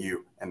between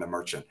you and the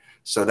merchant.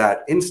 So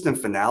that instant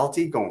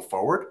finality going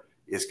forward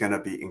is going to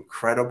be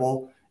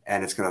incredible,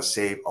 and it's going to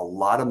save a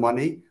lot of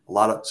money.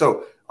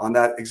 So on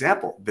that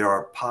example, there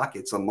are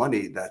pockets of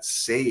money that's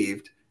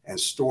saved and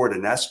stored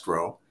in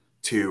escrow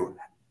to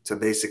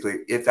basically,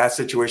 if that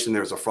situation,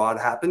 there's a fraud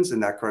happens in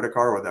that credit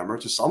card or that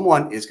merchant,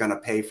 someone is going to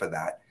pay for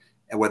that.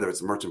 And whether it's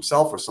the merchant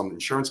himself or some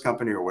insurance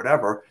company or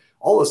whatever,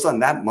 all of a sudden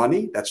that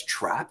money that's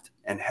trapped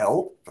and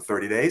held for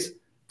 30 days,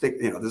 this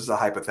is a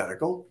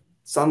hypothetical,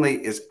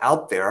 suddenly is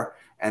out there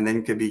and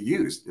then can be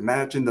used.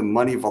 Imagine the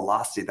money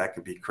velocity that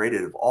could be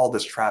created if all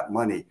this trapped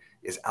money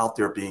is out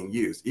there being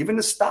used. Even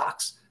the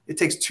stocks, it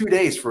takes 2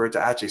 days for it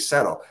to actually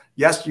settle.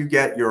 Yes, you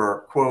get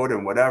your quote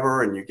and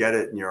whatever, and you get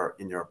it in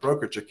your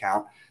brokerage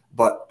account,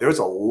 but there's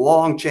a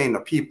long chain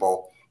of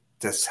people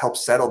to help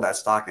settle that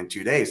stock in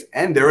 2 days.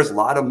 And there is a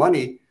lot of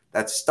money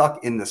that's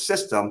stuck in the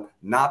system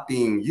not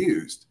being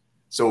used.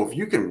 So if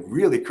you can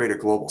really create a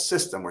global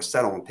system where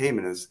settlement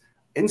payment is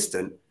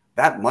instant,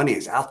 that money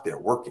is out there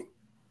working.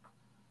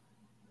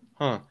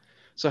 Huh.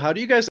 So how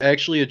do you guys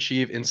actually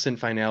achieve instant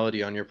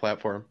finality on your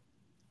platform?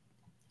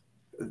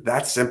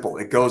 That's simple.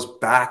 It goes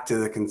back to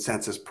the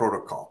consensus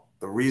protocol.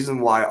 The reason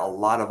why a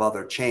lot of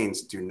other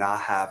chains do not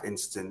have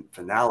instant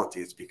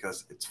finality is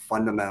because it's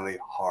fundamentally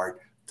hard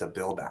to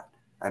build that.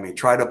 I mean,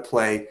 try to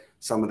play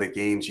some of the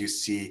games you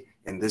see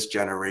in this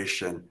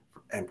generation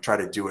and try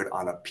to do it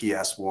on a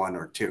PS1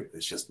 or 2.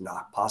 It's just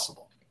not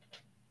possible.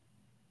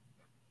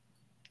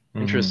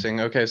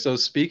 Interesting. Okay, so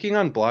speaking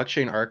on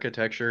blockchain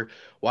architecture,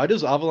 why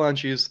does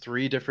Avalanche use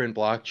 3 different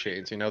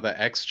blockchains?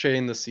 The X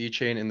chain, the C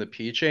chain, and the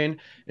P chain. And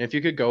if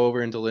you could go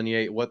over and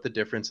delineate what the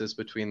difference is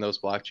between those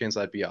blockchains,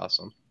 that'd be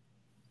awesome.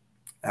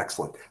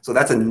 Excellent. So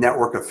that's a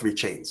network of 3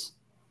 chains.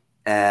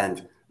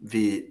 And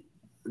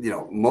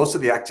most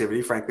of the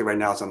activity, frankly, right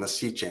now is on the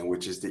C chain,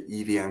 which is the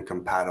EVM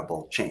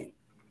compatible chain.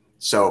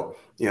 So,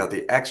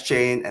 the X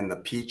chain and the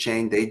P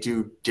chain, they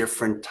do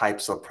different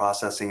types of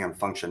processing and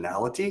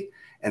functionality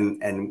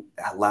and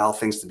allow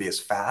things to be as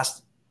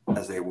fast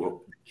as they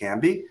can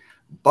be.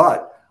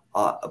 But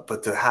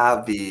to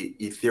have the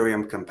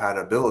Ethereum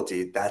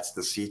compatibility, that's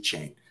the C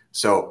chain.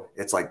 So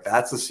it's like,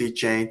 that's the C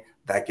chain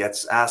that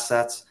gets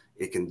assets.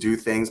 It can do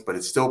things, but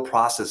it still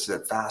processes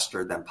it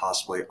faster than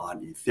possibly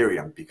on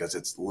Ethereum because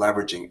it's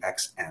leveraging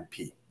X and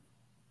P.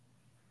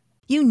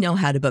 You know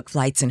how to book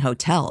flights and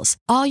hotels.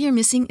 All you're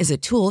missing is a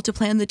tool to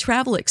plan the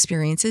travel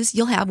experiences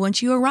you'll have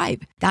once you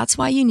arrive. That's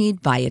why you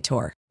need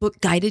Viator. Book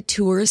guided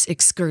tours,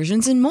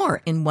 excursions, and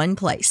more in one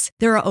place.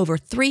 There are over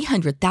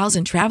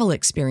 300,000 travel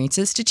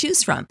experiences to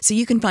choose from, so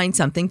you can find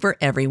something for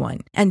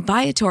everyone. And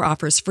Viator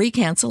offers free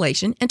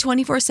cancellation and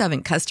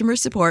 24/7 customer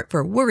support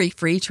for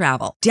worry-free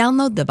travel.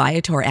 Download the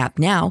Viator app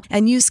now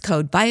and use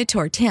code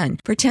Viator10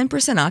 for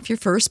 10% off your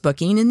first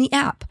booking in the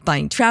app.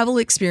 Find travel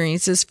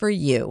experiences for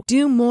you.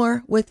 Do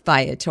more with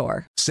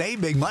Viator.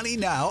 Save big money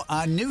now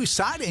on new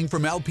siding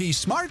from LP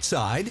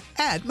SmartSide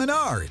at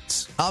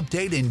Menards.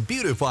 Update and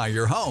beautify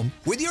your home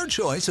with your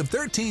choice of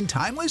 13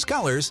 timeless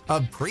colors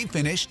of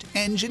pre-finished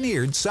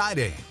engineered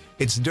siding.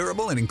 It's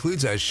durable and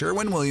includes a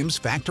Sherwin-Williams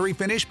factory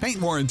finish paint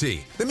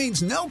warranty that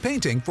means no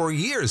painting for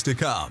years to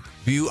come.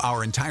 View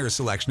our entire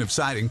selection of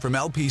siding from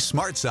LP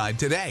SmartSide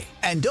today.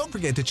 And don't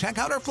forget to check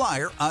out our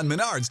flyer on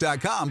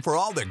Menards.com for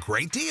all the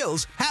great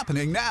deals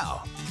happening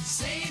now.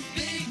 Save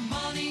big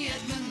money at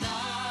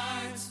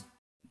Menards.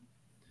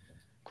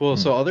 Cool.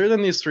 So other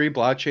than these three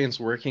blockchains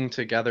working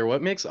together,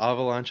 what makes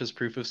Avalanche's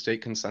proof of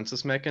stake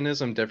consensus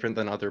mechanism different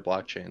than other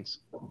blockchains?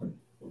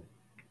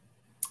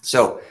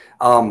 So,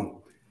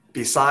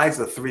 besides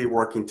the three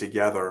working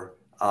together,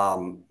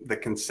 the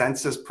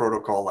consensus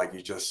protocol, like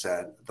you just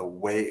said, the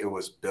way it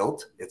was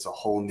built, it's a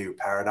whole new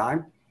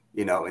paradigm.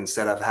 You know,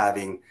 instead of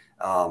having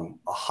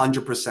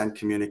 100%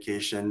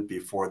 communication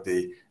before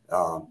the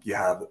you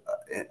have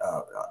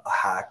a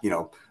hack, you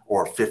know,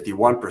 or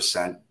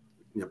 51%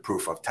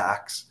 proof of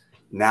tax.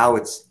 Now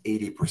it's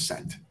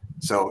 80%.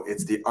 So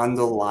it's the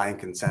underlying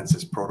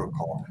consensus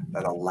protocol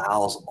that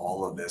allows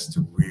all of this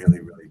to really,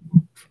 really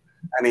move.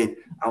 I mean,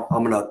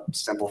 I'm going to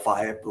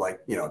simplify it, like,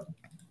 you know,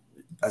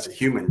 as a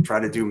human, try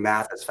to do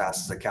math as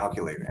fast as a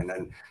calculator, and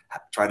then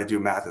try to do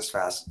math as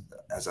fast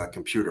as a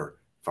computer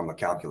from a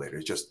calculator.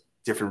 It's just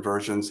different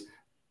versions,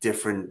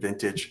 different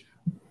vintage,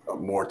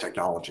 more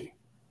technology.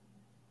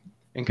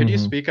 And could you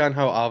speak on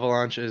how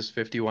Avalanche is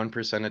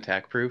 51%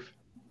 attack proof?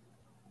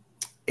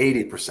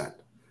 80%.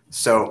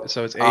 So it's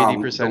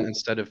 80%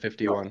 instead of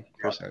 51%.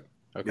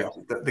 Okay. Yeah.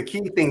 The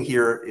key thing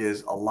here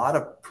is a lot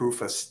of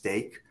proof of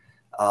stake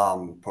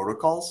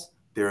protocols.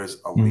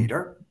 There's a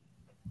leader.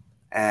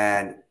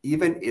 And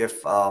even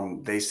if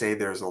they say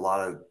there's a lot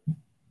of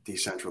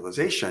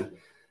decentralization,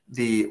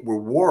 the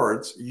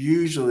rewards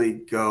usually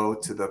go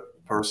to the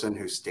person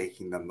who's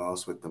staking the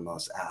most with the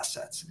most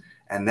assets.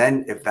 And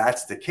then if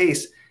that's the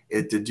case,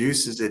 it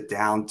deduces it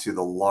down to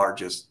the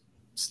largest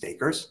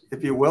stakers,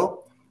 if you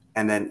will.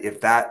 And then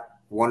if that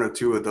one or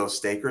two of those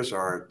stakers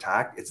are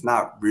attacked, it's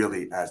not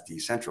really as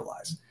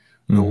decentralized.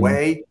 The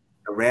way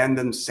the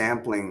random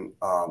sampling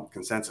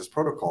consensus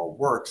protocol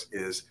works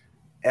is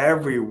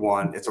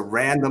everyone, it's a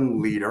random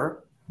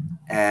leader,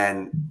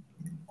 and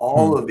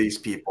all of these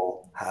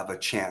people have a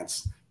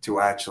chance to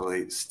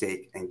actually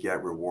stake and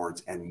get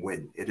rewards and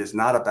win. It is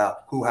not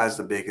about who has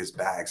the biggest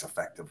bags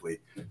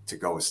effectively to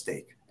go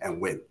stake and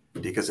win.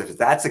 Because if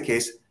that's the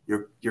case,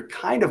 you're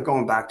kind of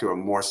going back to a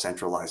more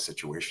centralized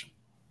situation.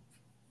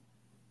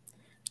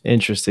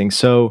 Interesting.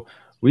 So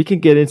we can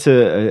get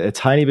into a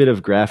tiny bit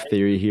of graph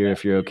theory here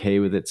if you're okay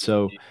with it.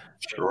 So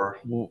sure.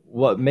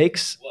 What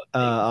makes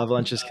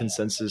Avalanche's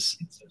consensus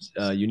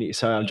unique?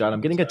 Sorry, I'm John.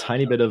 I'm getting a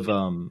tiny bit of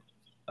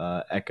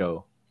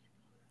echo.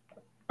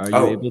 Are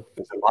you able?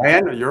 Is it my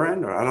end or your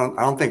end? Or I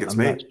don't think it's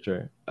me. Not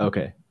sure.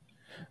 Okay.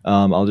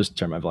 I'll just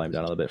turn my volume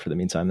down a little bit for the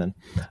meantime then.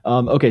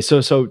 Okay,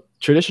 so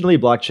traditionally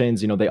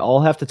blockchains, you know, they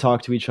all have to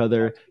talk to each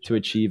other to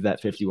achieve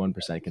that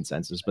 51%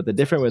 consensus. But the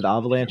difference with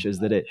Avalanche is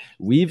that it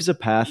weaves a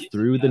path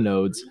through the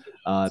nodes,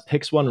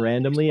 picks one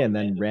randomly, and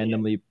then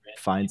randomly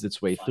finds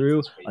its way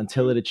through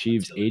until it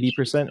achieves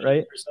 80%,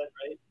 right?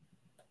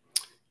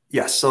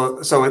 Yes.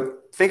 So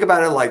think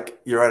about it like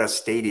you're at a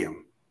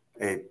stadium,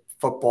 a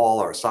football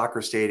or a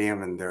soccer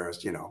stadium, and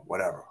there's, you know,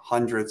 whatever,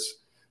 hundreds,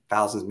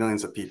 thousands,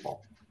 millions of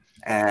people.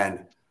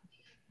 And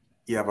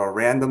you have a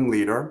random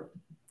leader,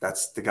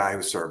 that's the guy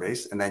who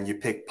surveys, and then you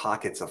pick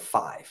pockets of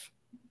 5,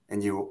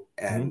 and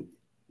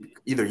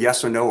either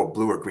yes or no or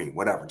blue or green,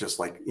 whatever, just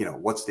like, you know,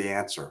 what's the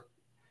answer?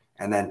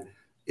 And then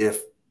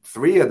if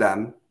 3 of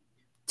them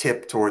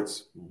tip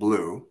towards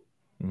blue,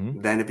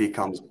 then it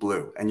becomes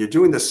blue. And you're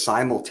doing this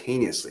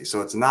simultaneously.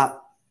 So it's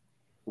not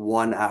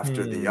one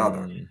after the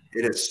other.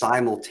 It is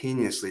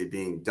simultaneously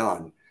being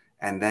done.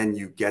 And then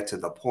you get to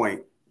the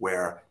point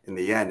where in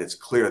the end, it's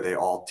clear they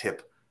all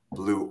tip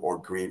blue or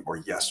green or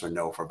yes or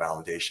no for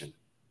validation.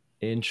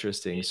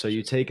 Interesting. So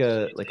you take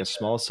a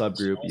small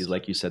subgroup,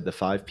 like you said, the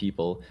 5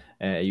 people,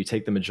 and you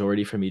take the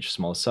majority from each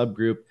small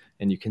subgroup,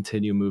 and you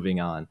continue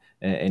moving on,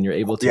 and you're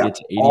able to get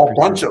to 80%. A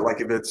bunch of,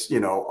 like, if it's, you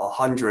know,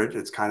 100,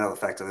 it's kind of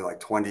effectively like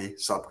 20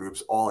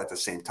 subgroups all at the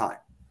same time.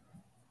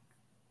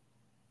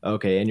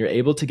 Okay, and you're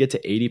able to get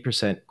to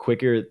 80%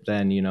 quicker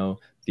than, you know,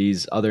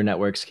 these other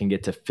networks can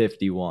get to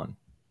 51.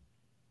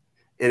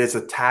 It is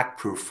attack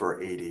proof for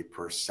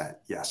 80%.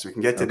 Yes, we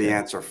can get to the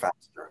answer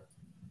faster.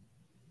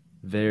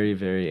 Very,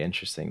 very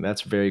interesting.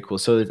 That's very cool.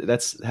 So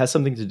has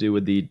something to do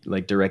with the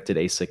like directed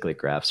acyclic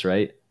graphs,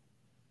 right?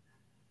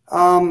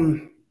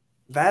 I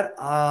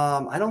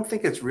don't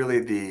think it's really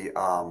the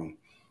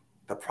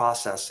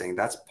processing.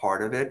 That's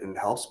part of it and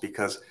helps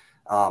because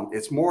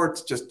It's more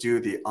to just do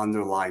the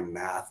underlying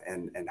math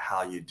and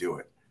how you do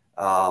it,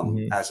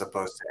 as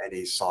opposed to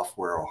any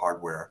software or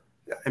hardware.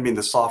 I mean,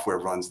 the software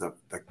runs the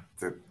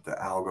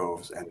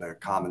algos and the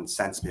common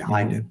sense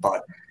behind it,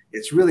 but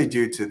it's really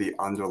due to the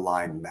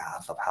underlying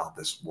math of how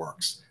this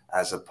works,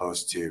 as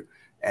opposed to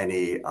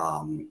any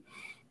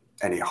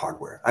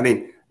hardware. I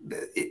mean,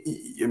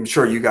 I'm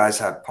sure you guys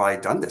have probably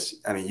done this.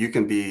 I mean, you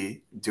can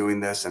be doing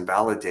this and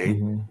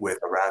validate with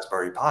a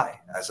Raspberry Pi,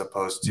 as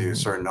opposed to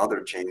certain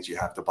other chains. You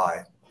have to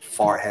buy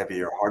far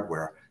heavier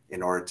hardware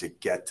in order to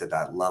get to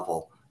that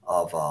level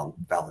of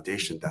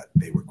validation that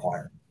they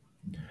require.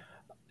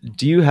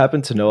 Do you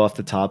happen to know off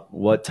the top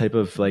what type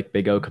of like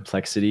big O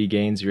complexity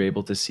gains you're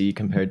able to see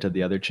compared to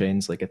the other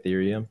chains like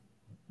Ethereum?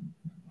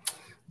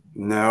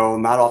 No,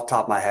 not off the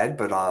top of my head,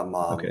 but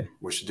Okay.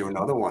 we should do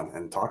another one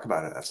and talk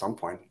about it at some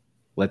point.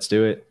 Let's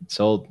do it.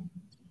 Sold.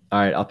 All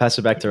right, I'll pass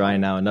it back to Ryan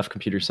now. Enough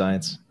computer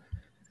science.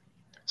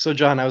 So,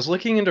 John, I was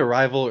looking into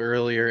Rival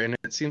earlier, and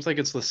it seems like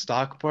it's the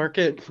stock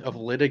market of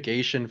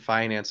litigation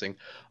financing.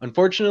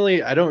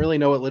 Unfortunately, I don't really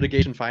know what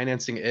litigation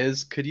financing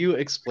is. Could you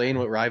explain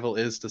what Rival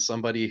is to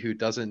somebody who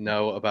doesn't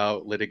know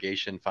about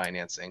litigation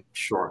financing?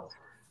 Sure.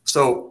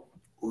 So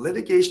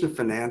litigation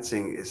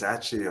financing is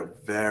actually a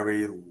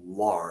very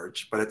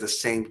large, but at the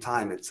same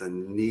time, it's a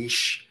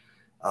niche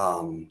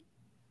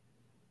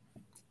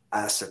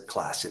asset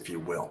class, if you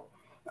will.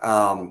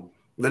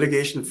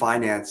 Litigation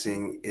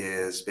financing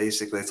is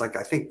basically, it's like,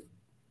 I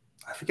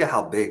forget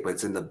how big, but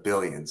it's in the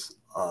billions.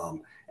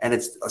 And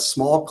it's a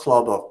small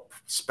club of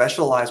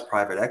specialized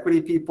private equity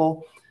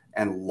people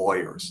and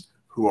lawyers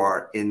who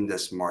are in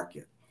this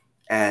market.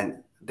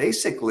 And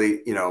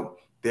basically,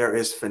 there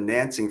is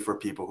financing for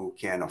people who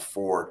can't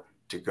afford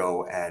to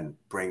go and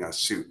bring a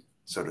suit,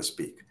 so to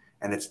speak.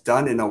 And it's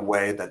done in a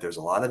way that there's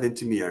a lot of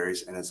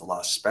intermediaries and it's a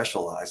lot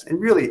specialized.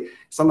 And really,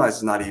 sometimes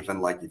it's not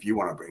even like if you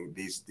want to bring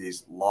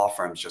these law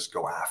firms just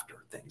go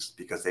after things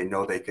because they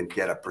know they can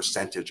get a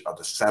percentage of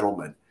the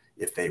settlement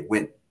if they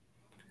win.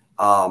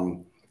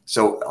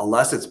 So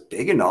unless it's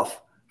big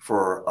enough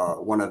for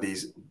one of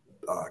these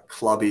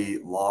clubby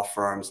law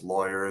firms,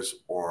 lawyers,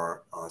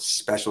 or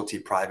specialty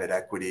private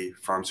equity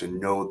firms who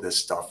know this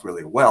stuff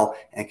really well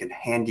and can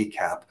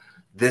handicap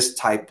this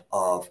type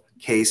of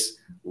case,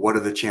 what are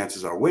the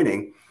chances of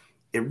winning,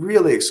 it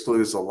really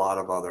excludes a lot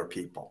of other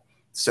people.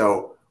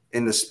 So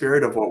in the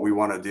spirit of what we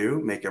want to do,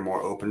 make it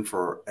more open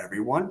for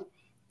everyone,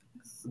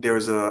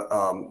 there's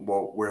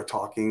what we're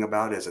talking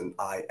about is an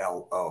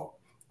ILO,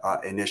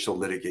 initial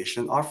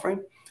litigation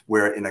offering,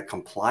 where in a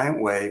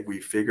compliant way, we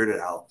figured it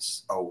out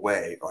a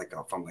way, like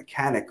from a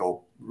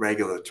mechanical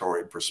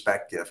regulatory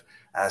perspective,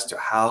 as to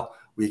how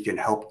we can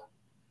help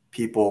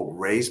people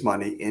raise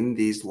money in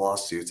these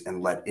lawsuits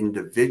and let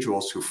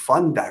individuals who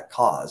fund that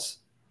cause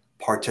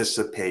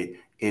participate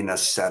in a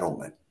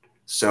settlement.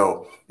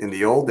 So in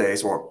the old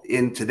days, or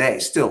in today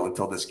still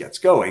until this gets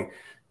going,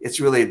 it's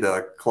really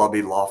the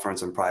clubby law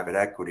firms and private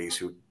equities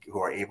who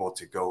are able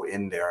to go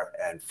in there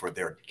and for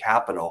their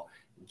capital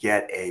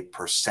get a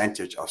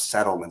percentage of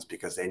settlements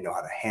because they know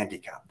how to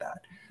handicap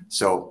that.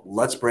 So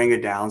let's bring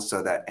it down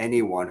so that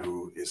anyone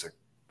who is,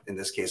 in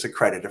this case,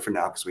 accredited for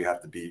now, because we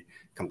have to be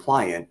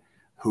compliant,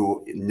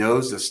 who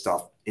knows this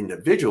stuff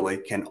individually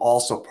can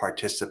also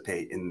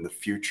participate in the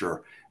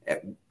future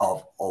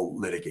of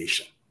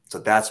litigation. So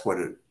that's what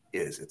it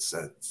is. It's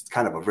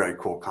kind of a very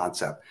cool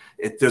concept.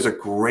 There's a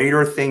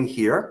greater thing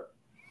here.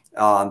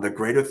 The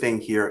greater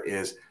thing here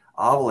is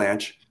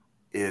Avalanche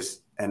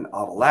and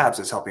Avalabs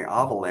is helping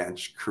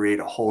Avalanche create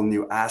a whole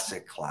new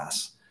asset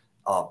class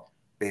of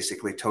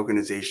basically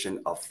tokenization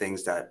of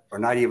things that are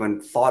not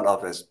even thought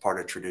of as part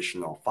of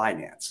traditional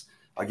finance.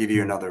 I'll give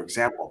you another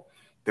example.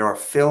 There are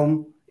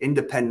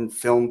independent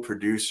film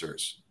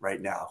producers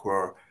right now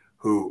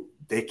who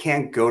they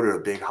can't go to a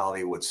big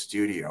Hollywood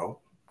studio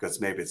because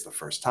maybe it's the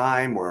first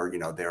time, or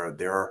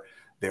their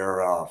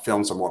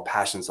films are more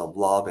passions of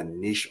love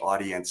and niche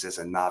audiences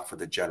and not for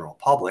the general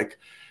public,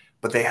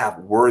 but they have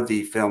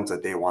worthy films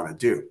that they want to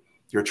do.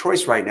 Your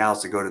choice right now is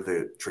to go to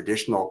the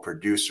traditional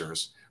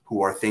producers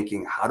who are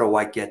thinking, how do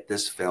I get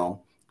this film,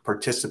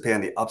 participate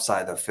on the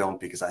upside of the film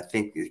because I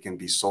think it can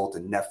be sold to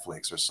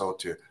Netflix or sold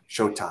to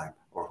Showtime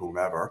or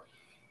whomever.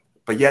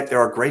 But yet there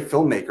are great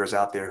filmmakers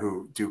out there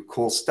who do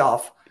cool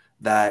stuff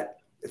that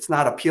it's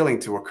not appealing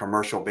to a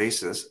commercial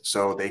basis,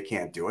 so they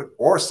can't do it.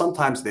 Or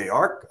sometimes they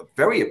are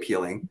very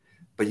appealing,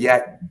 but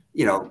yet,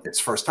 it's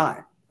first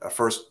time, a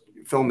first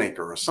filmmaker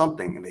or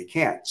something, and they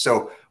can't.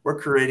 So we're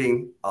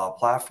creating a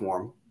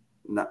platform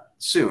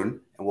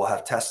soon, and we'll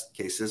have test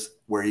cases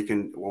where you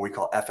can, what we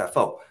call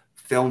FFO,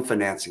 film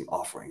financing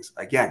offerings.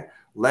 Again,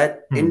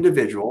 let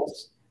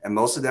individuals, and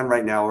most of them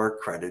right now are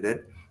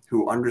accredited,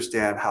 who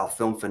understand how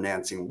film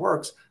financing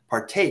works,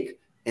 partake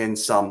in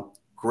some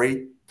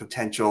great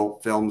potential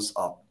films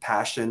of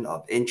passion,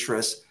 of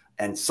interest,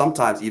 and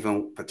sometimes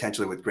even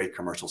potentially with great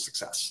commercial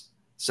success.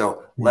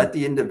 So let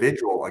the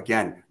individual,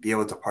 again, be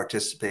able to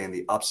participate in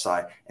the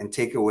upside and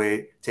don't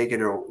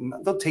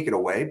take it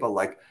away, but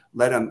like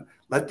let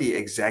let the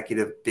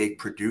executive big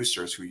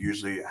producers who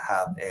usually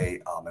have a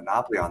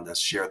monopoly on this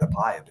share the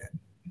pie a bit.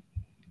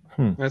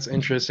 That's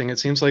interesting. It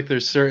seems like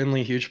there's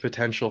certainly huge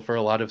potential for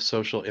a lot of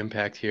social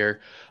impact here.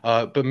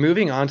 But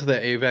moving on to the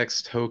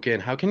AVAX token,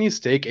 how can you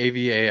stake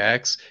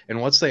AVAX, and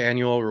what's the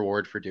annual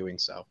reward for doing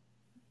so?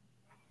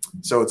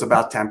 So it's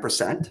about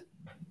 10%.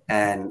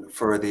 And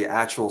for the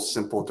actual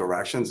simple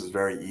directions, it's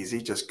very easy.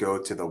 Just go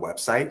to the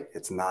website.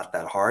 It's not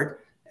that hard.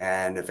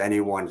 And if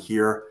anyone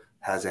here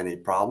has any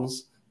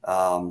problems,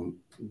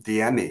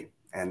 DM me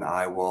and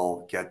I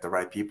will get the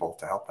right people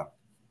to help them.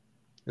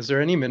 Is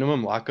there any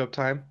minimum lockup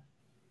time?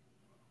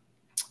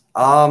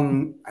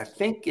 I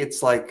think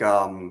it's like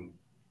 2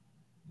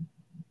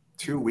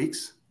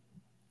 weeks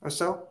or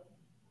so.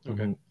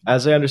 Okay.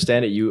 As I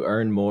understand it, you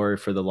earn more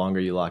for the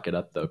longer you lock it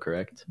up, though,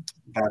 correct?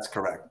 That's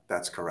correct.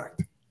 That's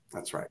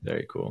right.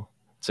 Very cool.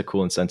 It's a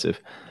cool incentive.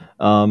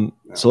 So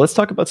let's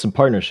talk about some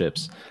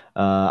partnerships.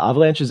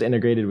 Avalanche is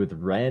integrated with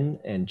Ren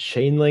and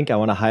Chainlink. I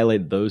want to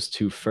highlight those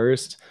two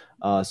first.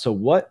 So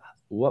what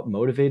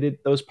motivated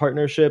those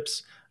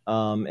partnerships?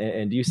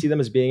 And do you see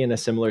them as being in a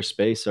similar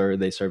space, or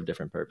they serve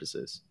different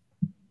purposes?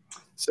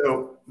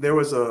 So there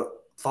was a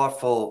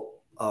thoughtful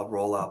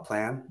rollout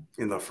plan.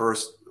 In the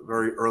first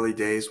very early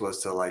days was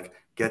to like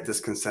get this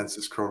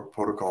consensus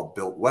protocol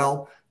built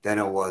well. Then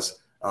it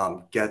was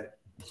get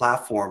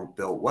platform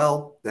built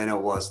well. Then it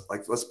was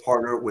like, let's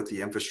partner with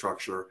the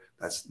infrastructure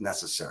that's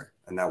necessary.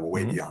 And that will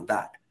way beyond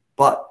that.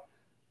 But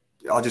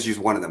I'll just use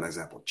one of them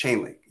example,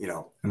 Chainlink,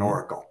 an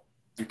Oracle.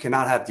 You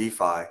cannot have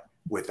DeFi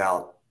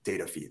without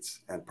data feeds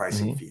and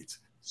pricing feeds.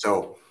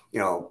 So,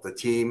 the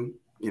team,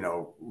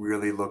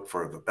 really look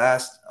for the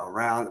best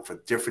around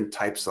for different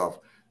types of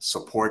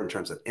support in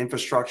terms of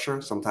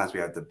infrastructure. Sometimes we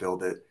have to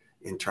build it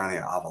internally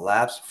at Ava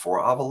Labs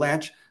for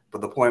Avalanche.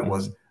 But the point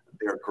was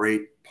they're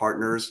great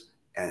partners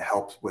and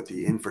help with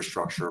the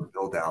infrastructure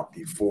build out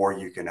before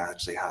you can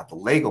actually have the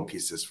Lego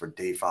pieces for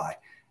DeFi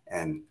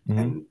and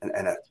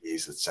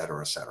NFTs, et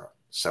cetera, et cetera.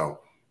 So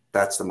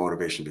that's the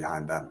motivation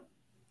behind them.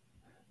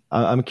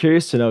 I'm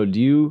curious to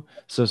know,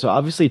 so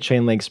obviously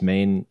Chainlink's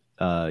main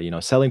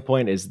selling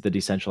point is the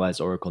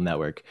decentralized Oracle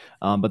network,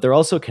 but they're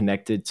also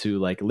connected to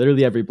like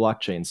literally every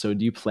blockchain. So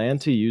do you plan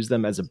to use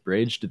them as a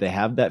bridge? Do they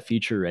have that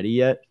feature ready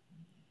yet?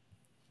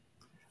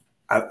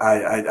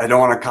 I don't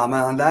want to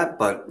comment on that,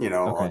 but Okay.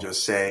 I'll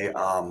just say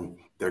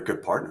they're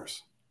good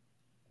partners.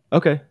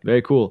 Okay,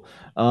 very cool.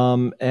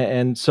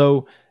 And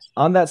so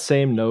on that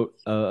same note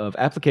of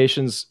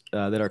applications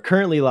that are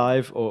currently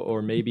live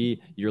or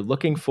maybe you're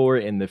looking for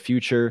in the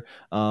future,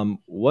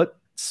 what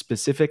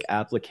specific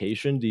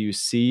application do you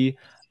see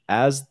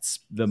as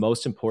the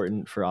most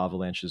important for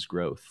Avalanche's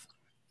growth?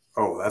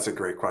 Oh, that's a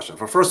great question.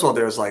 First of all,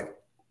 there's like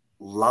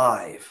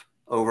live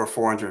over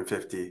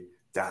 450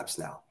 dApps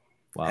now.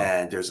 Wow.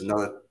 And there's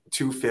another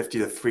 250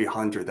 to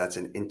 300 that's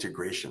an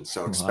integration.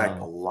 So expect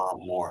a lot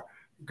more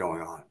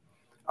going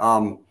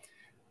on.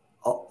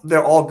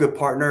 They're all good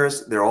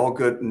partners. They're all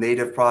good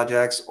native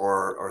projects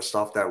or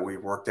stuff that we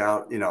worked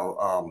out.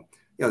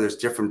 There's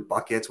different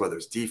buckets, whether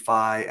it's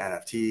DeFi,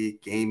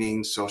 NFT,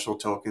 gaming, social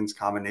tokens,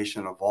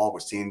 combination of all. We're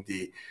seeing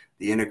the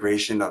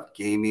integration of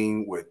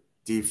gaming with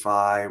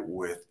DeFi,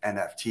 with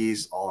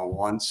NFTs all in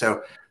one.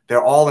 So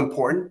they're all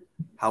important.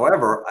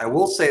 However, I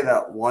will say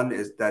that one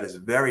that is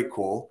very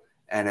cool,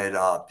 and it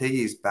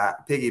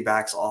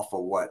piggybacks off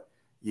of what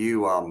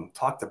you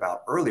talked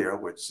about earlier,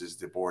 which is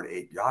the Bored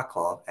Ape Yacht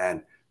Club.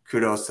 And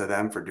kudos to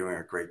them for doing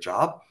a great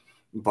job.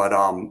 But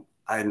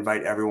I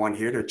invite everyone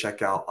here to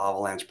check out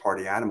Avalanche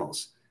Party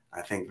Animals.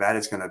 I think that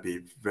is going to be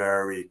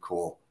very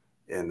cool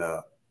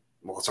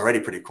it's already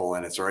pretty cool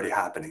and it's already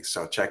happening.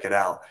 So check it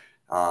out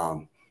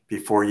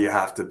before you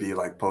have to be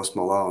like Post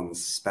Malone,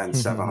 spend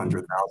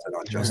 700,000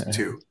 on just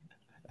two.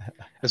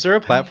 Is there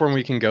a platform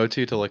we can go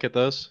to look at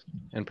those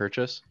and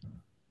purchase?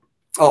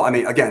 Oh, I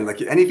mean, again,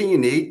 like anything you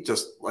need,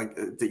 just like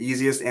the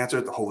easiest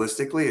answer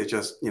holistically is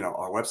just,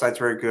 our website's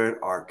very good.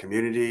 Our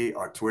community,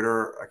 our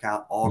Twitter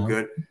account, all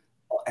good.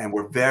 And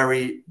we're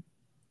very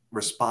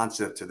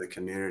responsive to the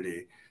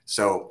community.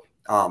 So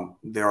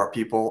there are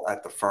people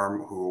at the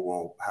firm who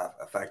will have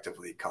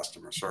effectively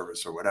customer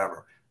service or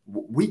whatever.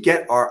 We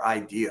get our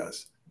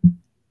ideas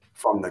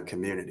from the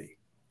community.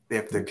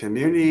 If the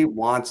community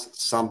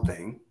wants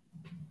something,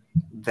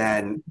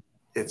 then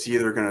it's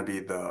either going to be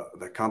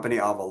the company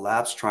Ava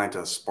Labs trying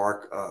to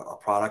spark a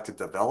product to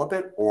develop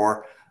it,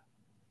 or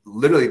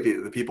literally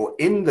the people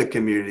in the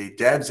community,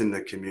 devs in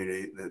the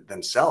community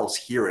themselves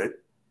hear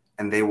it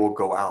and they will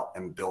go out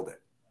and build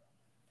it.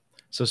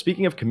 So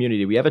speaking of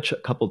community, we have a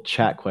couple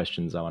chat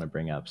questions I want to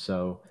bring up.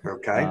 So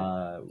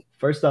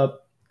first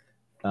up,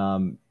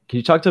 can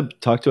you talk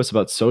to us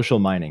about social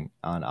mining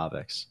on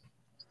AVAX?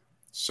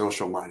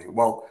 Social mining.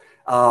 Well,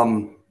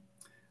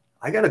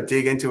 I got to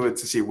dig into it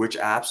to see which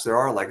apps there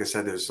are. Like I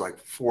said, there's like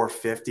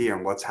 450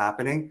 and what's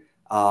happening.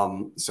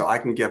 So I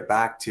can get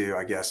back to,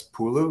 I guess,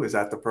 Pulu. Is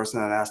that the person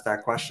that asked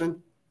that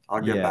question?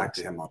 I'll get back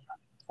to him on that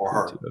or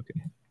her.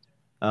 Okay.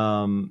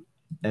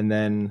 And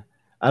then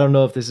I don't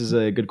know if this is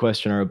a good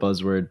question or a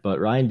buzzword, but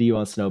Ryan D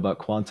wants to know about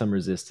quantum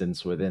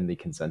resistance within the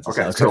consensus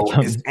Okay, so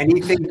algorithm. is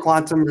anything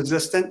quantum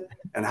resistant,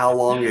 and how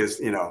long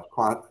is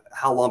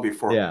how long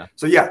before? Yeah.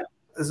 So yeah,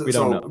 We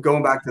don't know.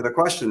 going back to the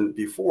question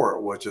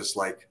before, which is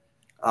like,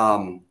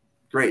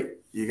 great,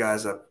 you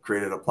guys have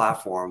created a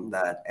platform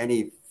that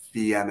any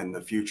VM in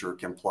the future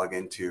can plug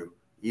into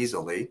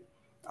easily.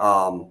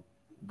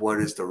 What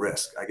is the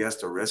risk? I guess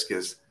the risk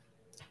is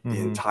the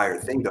entire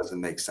thing doesn't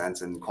make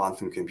sense, and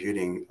quantum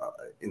computing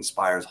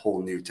inspires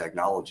whole new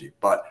technology.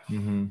 But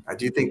I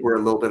do think we're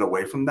a little bit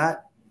away from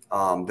that.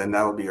 Then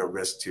that would be a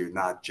risk to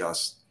not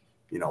just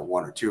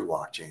one or two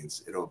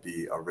blockchains. It'll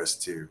be a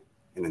risk to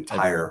an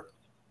entire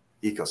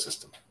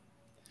ecosystem.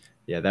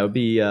 Yeah, that would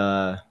be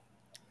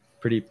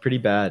pretty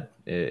bad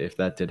if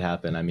that did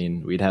happen. I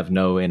mean, we'd have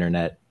no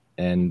internet,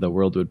 and the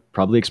world would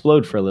probably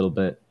explode for a little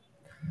bit.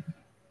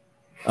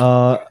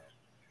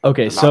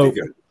 Okay, so.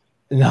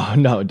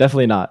 No,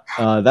 definitely not.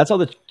 That's all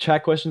the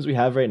chat questions we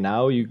have right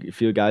now.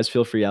 If you guys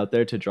feel free out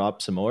there to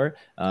drop some more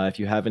if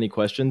you have any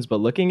questions. But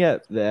looking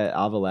at the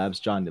Ava Labs,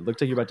 John, it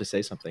looked like you're about to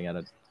say something.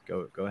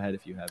 Go ahead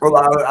if you have. Well,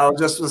 I was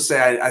just going to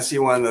say I see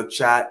one of the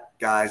chat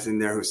guys in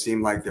there who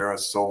seem like they're a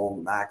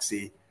Sol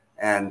maxi.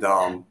 And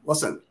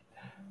listen,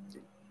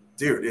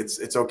 dude,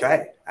 it's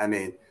okay. I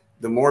mean,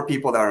 the more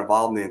people that are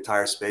involved in the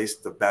entire space,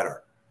 the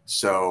better.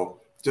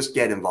 So just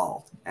get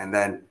involved and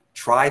then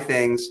try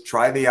things.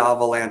 Try the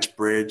Avalanche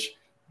Bridge.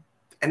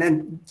 And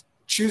then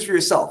choose for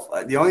yourself.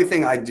 The only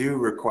thing I do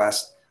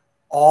request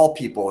all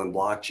people in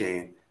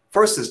blockchain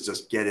first is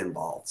just get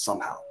involved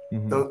somehow.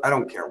 I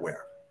don't care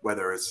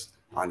whether it's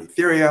on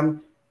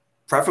Ethereum,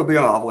 preferably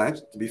on Avalanche,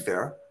 to be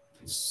fair.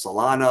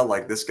 Solana,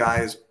 like this guy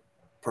is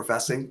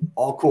professing,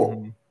 all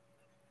cool.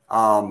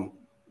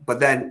 But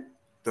then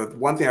the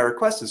one thing I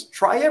request is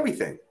try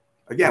everything.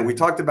 Again, we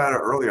talked about it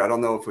earlier. I don't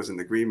know if it was in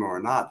the agreement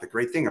or not. The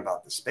great thing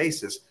about the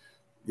space is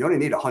you only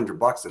need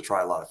 $100 to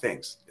try a lot of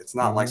things. It's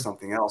not like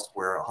something else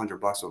where $100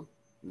 will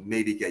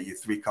maybe get you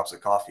 3 cups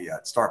of coffee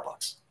at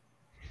Starbucks.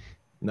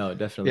 No,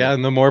 definitely. Yeah,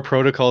 and the more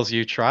protocols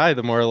you try,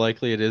 the more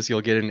likely it is you'll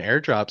get an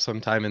airdrop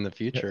sometime in the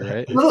future,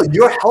 right? No,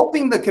 you're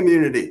helping the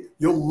community.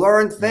 You'll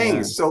learn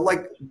things. Yeah. So,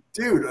 like,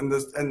 dude, and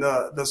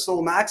the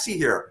Sol Maxi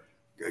here,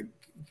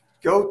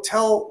 go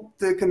tell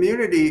the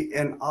community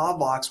in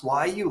Avox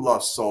why you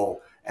love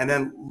Sol, and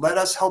then let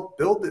us help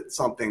build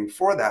something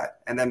for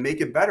that, and then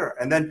make it better,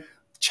 and then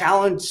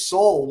challenge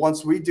Sol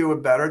once we do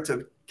it better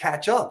to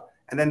catch up,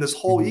 and then this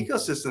whole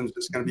ecosystem is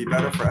just going to be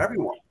better for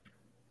everyone.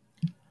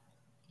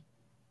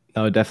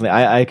 No, definitely.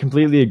 I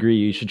completely agree.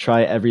 You should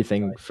try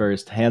everything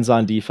first.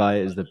 Hands-on DeFi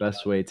is the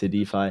best way to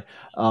DeFi.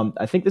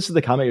 I think this is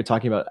the comment you're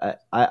talking about.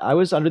 I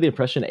was under the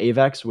impression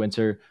AVAX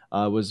Winter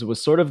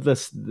was sort of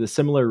the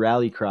similar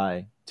rally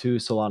cry to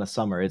Solana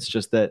Summer. It's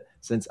just that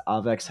since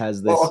AVAX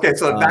has this. Well, okay,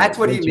 so that's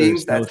what he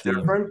means. That's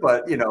different,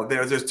 but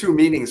there's 2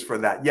 meanings for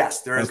that.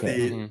 Yes, there is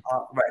right.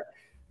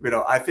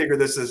 I figure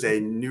this is a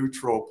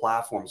neutral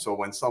platform. So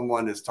when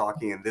someone is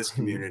talking in this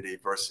community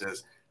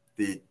versus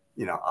the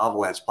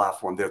Avalanche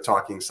platform, they're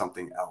talking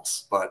something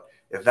else. But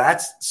if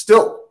that's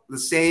still the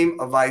same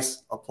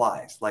advice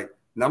applies, like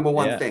number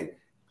one thing,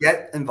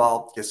 get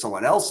involved, get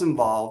someone else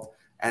involved,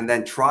 and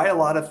then try a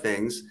lot of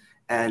things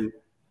and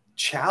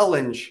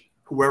challenge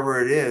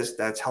whoever it is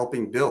that's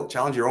helping build,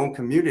 challenge your own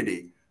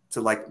community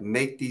to like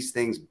make these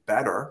things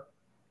better.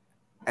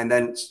 And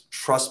then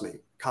trust me,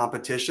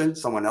 competition,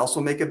 someone else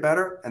will make it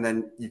better. And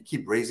then you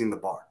keep raising the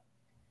bar.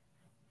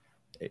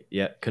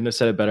 Yeah, couldn't have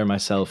said it better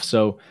myself.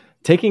 So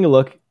taking a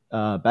look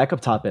back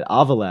up top at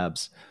Ava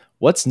Labs,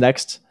 what's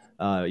next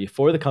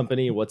for the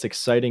company? What's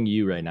exciting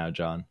you right now,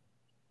 John?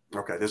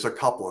 Okay, there's a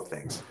couple of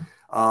things.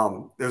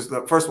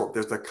 First of all,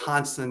 there's the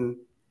constant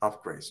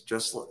upgrades.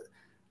 Just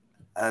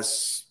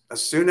as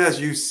soon as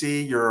you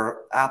see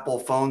your Apple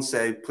phone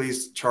say,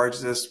 please charge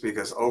this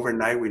because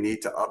overnight we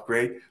need to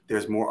upgrade,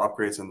 there's more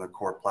upgrades in the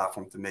core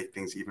platform to make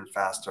things even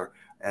faster.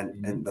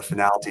 And the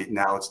finality,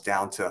 now it's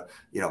down to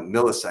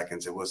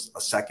milliseconds. It was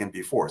a second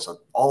before. So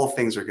all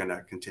things are going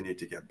to continue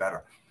to get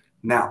better.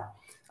 Now,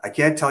 I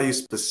can't tell you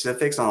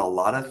specifics on a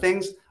lot of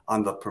things.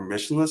 On the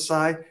permissionless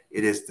side,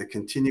 it is the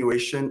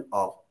continuation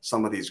of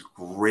some of these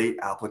great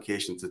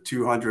applications. The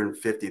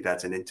 250,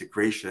 that's an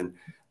integration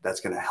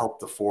that's going to help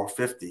the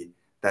 450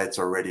 that's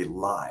already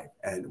live.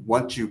 And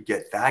once you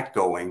get that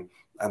going,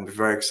 I'm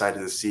very excited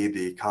to see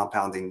the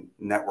compounding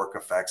network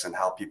effects and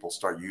how people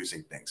start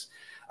using things.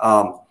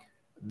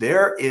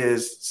 There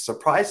is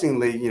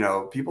surprisingly,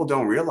 people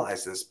don't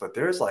realize this, but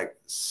there's like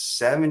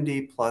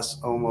 70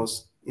 plus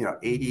almost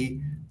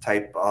 80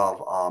 type of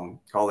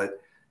call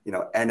it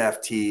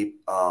NFT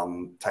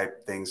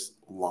type things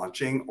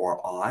launching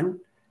or on,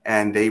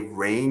 and they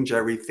range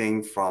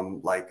everything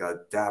from like a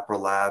Dapper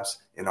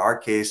Labs. In our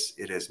case,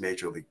 it is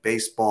Major League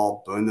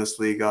Baseball,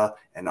 Bundesliga,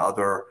 and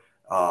other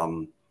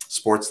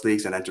sports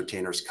leagues and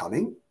entertainers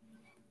coming.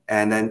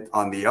 And then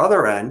on the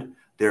other end,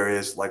 there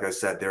is, like I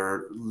said, there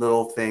are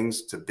little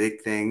things to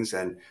big things,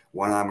 and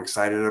one I'm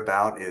excited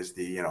about is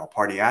the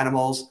Party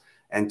Animals,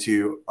 and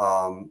to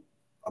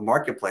a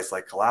marketplace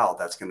like Kalao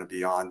that's going to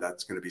be on,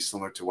 that's going to be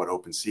similar to what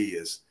OpenSea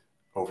is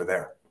over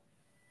there.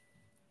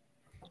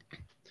 Do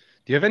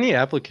you have any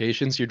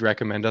applications you'd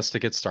recommend us to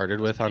get started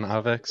with on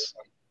Avex?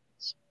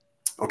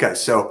 Okay,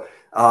 so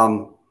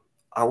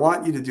I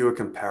want you to do a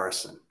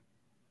comparison.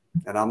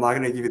 And I'm not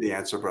going to give you the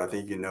answer, but I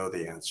think you know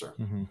the answer.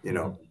 You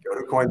know, go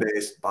to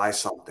Coinbase, buy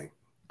something,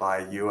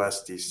 buy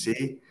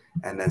USDC,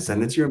 and then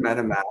send it to your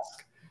MetaMask,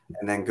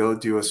 and then go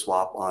do a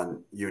swap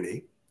on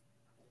Uni,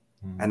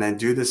 and then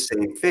do the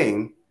same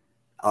thing.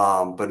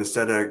 But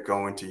instead of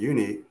going to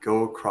Uni,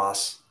 go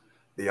across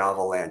the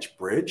Avalanche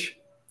bridge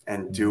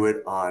and do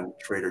it on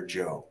Trader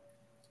Joe.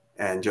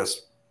 And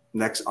just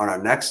on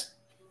our next,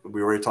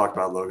 we already talked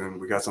about Logan.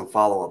 We got some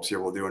follow-ups here.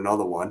 We'll do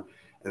another one.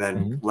 And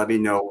then let me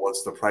know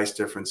what's the price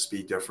difference,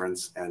 speed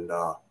difference, and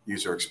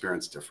user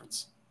experience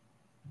difference.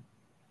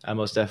 I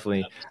most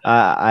definitely.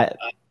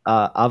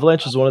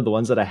 Avalanche is one of the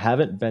ones that I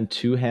haven't been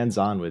too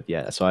hands-on with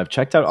yet. So I've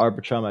checked out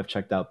Arbitrum, I've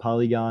checked out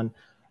Polygon,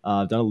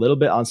 I've done a little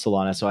bit on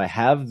Solana. So I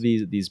have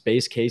these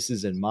base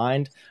cases in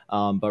mind.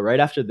 But right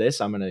after this,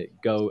 I'm going to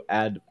go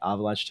add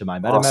Avalanche to my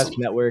MetaMask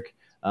network,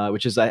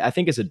 which is, I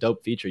think is a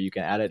dope feature. You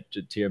can add it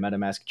to your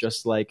MetaMask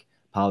just like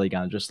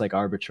Polygon, just like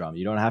Arbitrum.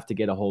 You don't have to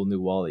get a whole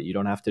new wallet. You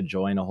don't have to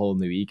join a whole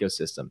new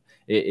ecosystem.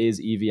 It is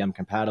EVM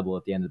compatible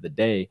at the end of the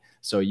day.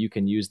 So you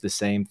can use the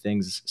same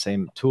things,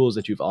 same tools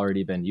that you've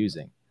already been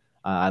using.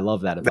 I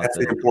love that. That's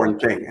the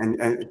important thing.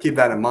 And keep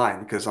that in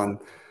mind, because on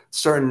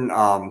certain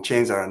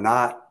chains that are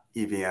not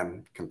EVM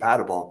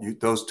compatible,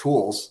 those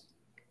tools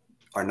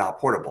are not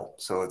portable.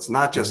 So it's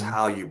not just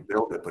how you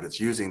build it, but it's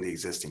using the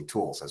existing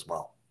tools as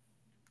well.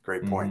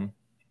 Great point.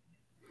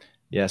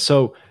 Yeah.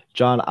 So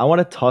John, I want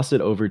to toss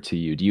it over to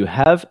you. Do you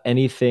have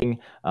anything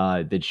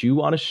that you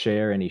want to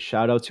share? Any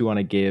shout outs you want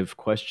to give?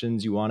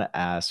 Questions you want to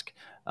ask?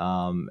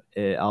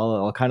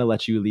 I'll kind of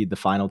let you lead the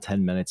final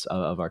 10 minutes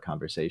of our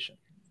conversation.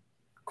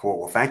 Cool.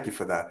 Well, thank you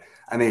for that.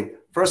 I mean,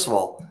 first of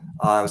all,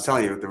 I was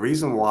telling you the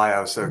reason why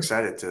I was so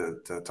excited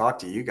to talk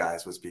to you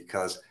guys was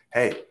because,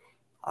 hey,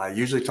 I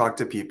usually talk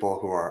to people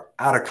who are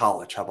out of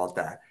college. How about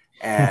that?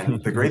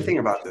 And the great thing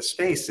about this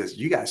space is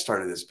you guys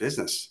started this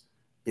business,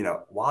 you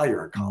know, while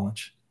you're in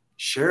college.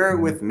 Share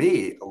with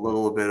me a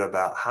little bit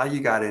about how you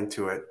got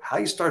into it, how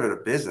you started a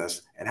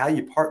business, and how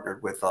you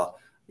partnered with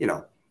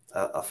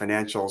a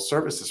financial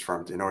services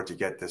firm in order to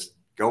get this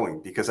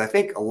going. Because I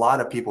think a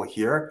lot of people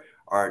here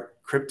are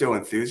crypto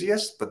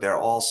enthusiasts, but they're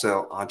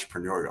also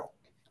entrepreneurial.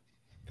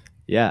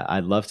 Yeah,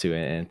 I'd love to,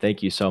 and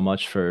thank you so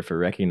much for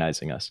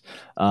recognizing us.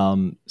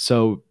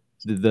 So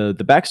the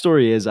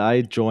backstory is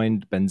I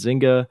joined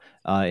Benzinga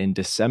in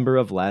December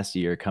of last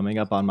year, coming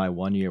up on my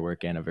 1-year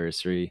work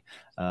anniversary.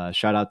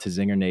 Shout out to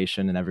Zinger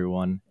Nation and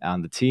everyone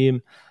on the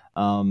team.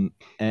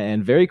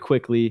 And very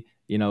quickly,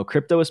 you know,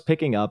 crypto was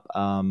picking up.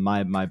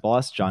 My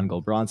boss, John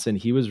Goldbronson,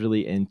 he was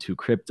really into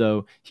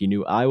crypto. He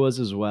knew I was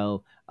as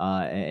well.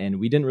 And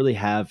we didn't really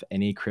have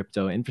any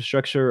crypto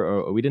infrastructure,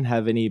 or we didn't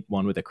have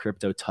anyone with a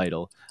crypto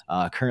title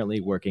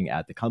currently working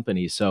at the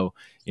company. So,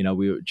 you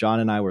know, John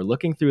and I were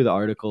looking through the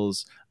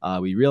articles.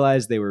 We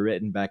realized they were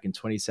written back in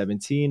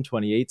 2017,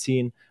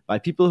 2018 by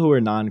people who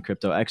were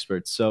non-crypto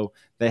experts. So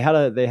they had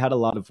a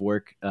lot of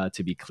work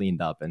to be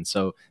cleaned up. And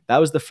so that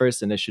was the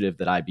first initiative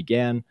that I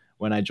began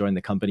when I joined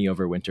the company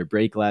over winter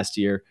break last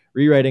year,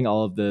 rewriting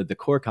all of the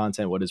core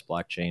content. What is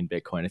blockchain,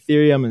 Bitcoin,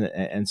 Ethereum,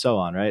 and so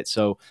on, right?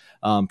 So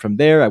from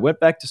there, I went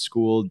back to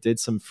school, did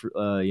some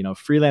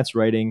freelance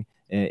writing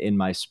in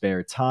my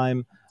spare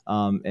time.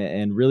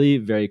 And really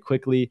very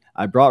quickly,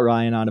 I brought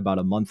Ryan on about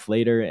a month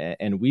later,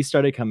 and we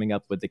started coming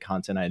up with the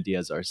content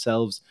ideas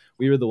ourselves.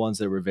 We were the ones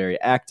that were very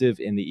active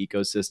in the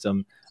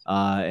ecosystem,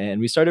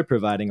 and we started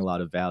providing a lot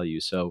of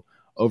value. So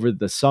over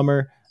the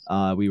summer,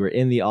 we were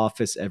in the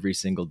office every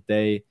single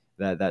day.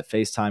 That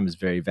FaceTime is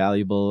very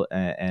valuable,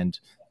 and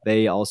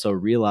they also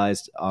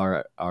realized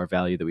our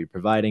value that we're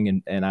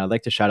providing. And I'd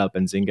like to shout out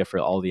Benzinga for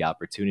all the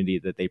opportunity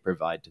that they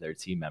provide to their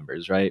team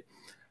members, right?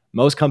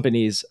 Most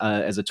companies,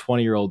 as a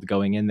 20-year-old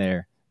going in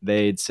there,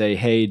 they'd say,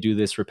 hey, do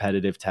this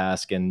repetitive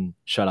task and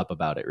shut up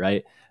about it,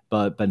 right?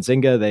 But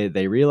Benzinga,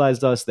 they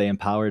realized us, they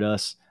empowered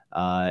us,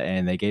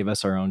 and they gave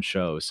us our own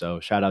show. So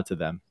shout out to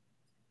them.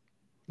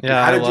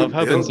 Yeah, I love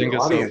how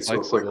Benzinga's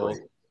so flexible.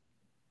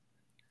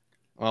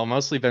 Well,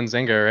 mostly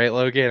Benzinga, right,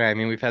 Logan? I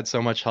mean, we've had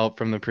so much help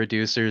from the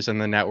producers and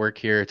the network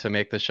here to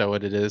make the show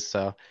what it is.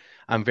 So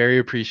I'm very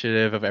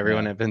appreciative of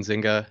everyone at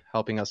Benzinga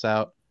helping us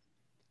out.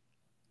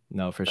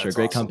 No, for sure.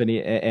 Great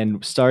company.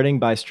 And starting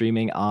by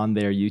streaming on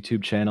their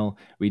YouTube channel,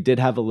 we did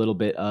have a little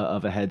bit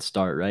of a head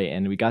start, right?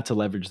 And we got to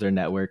leverage their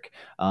network.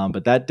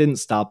 But that didn't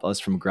stop us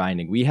from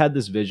grinding. We had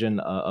this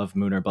vision of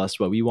Moon or Bust,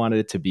 what we wanted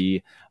it to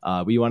be.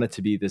 We wanted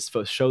to be this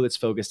show that's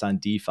focused on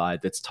DeFi,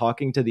 that's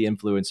talking to the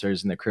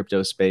influencers in the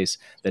crypto space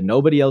that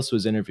nobody else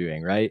was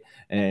interviewing, right?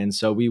 And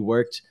so we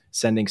worked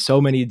sending so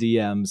many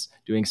DMs,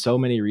 doing so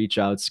many reach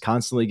outs,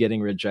 constantly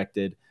getting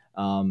rejected.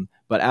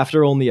 But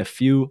after only a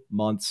few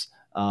months,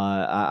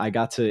 I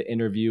got to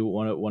interview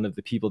one of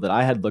the people that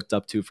I had looked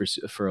up to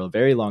for a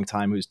very long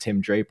time, who's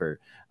Tim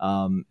Draper,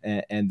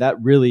 and that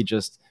really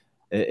just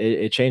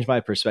it changed my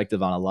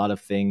perspective on a lot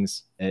of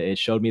things. It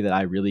showed me that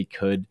I really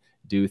could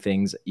do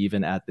things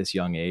even at this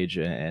young age.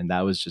 And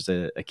that was just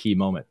a key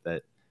moment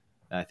that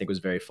I think was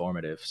very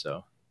formative.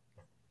 So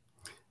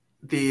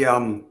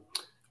The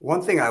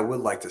one thing I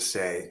would like to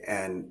say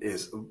and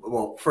is,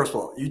 well, first of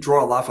all, you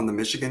draw a lot from the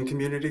Michigan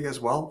community as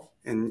well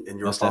in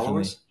your most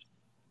followers. definitely.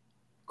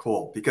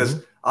 Cool,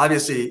 because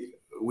obviously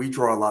we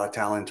draw a lot of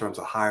talent in terms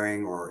of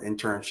hiring or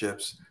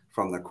internships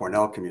from the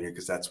Cornell community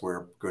because that's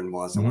where Gun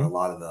was and where a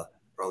lot of the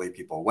early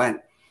people went.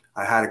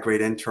 I had a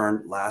great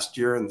intern last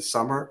year in the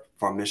summer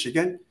from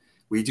Michigan.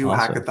 We do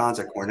Awesome. hackathons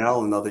at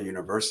Cornell and other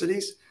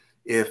universities.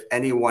 If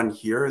anyone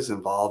here is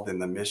involved in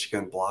the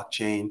Michigan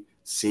blockchain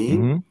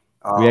scene,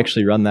 We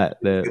actually run that.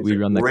 it's We a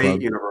run the great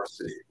club.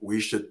 university. We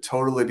should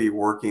totally be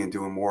working and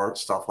doing more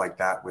stuff like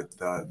that with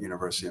the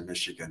University of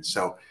Michigan.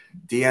 So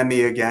DM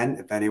me again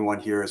if anyone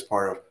here is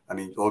part of, I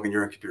mean, Logan,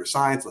 you're in computer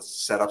science. Let's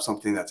set up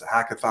something that's a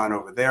hackathon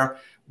over there.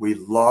 We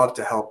love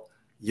to help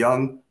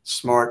young,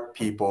 smart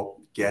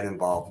people get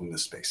involved in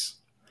this space.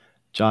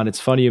 John, it's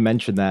funny you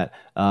mentioned that.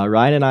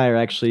 Ryan and I are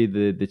actually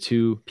the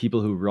two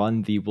people who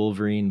run the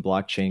Wolverine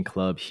Blockchain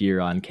Club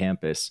here on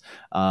campus.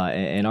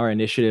 And our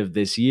initiative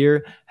this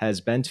year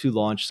has been to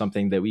launch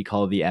something that we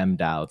call the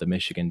MDAO, the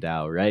Michigan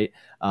DAO, right?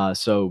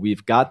 So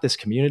we've got this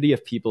community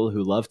of people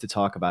who love to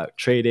talk about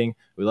trading.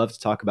 We love to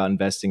talk about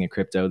investing in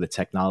crypto, the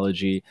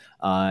technology,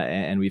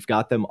 and we've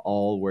got them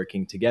all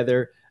working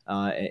together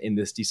in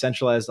this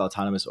decentralized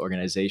autonomous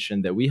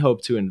organization that we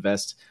hope to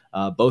invest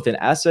both in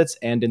assets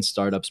and in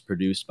startups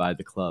produced by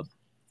the club.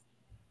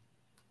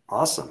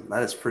 Awesome.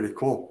 That is pretty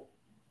cool.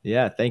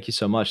 Yeah, thank you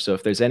so much. So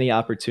if there's any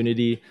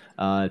opportunity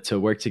to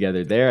work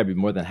together there, I'd be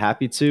more than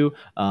happy to.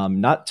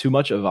 Not too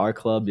much of our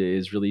club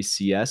is really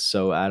CS,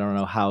 so I don't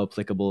know how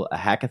applicable a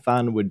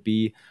hackathon would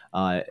be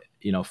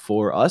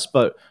for us,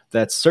 but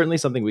that's certainly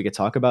something we could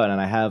talk about.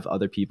 And I have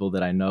other people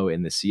that I know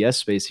in the CS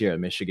space here at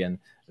Michigan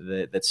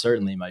that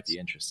certainly might be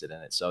interested in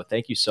it. So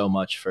thank you so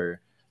much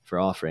for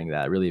offering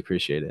that. I really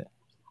appreciate it.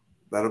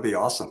 That'll be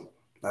awesome.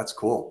 That's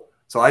cool.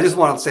 So I just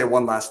want to say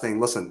one last thing.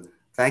 Listen,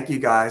 thank you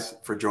guys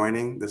for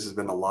joining. This has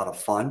been a lot of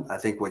fun. I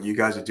think what you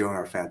guys are doing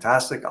are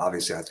fantastic.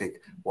 Obviously, I think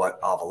what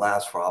Ava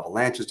Labs for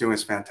Avalanche is doing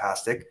is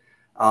fantastic.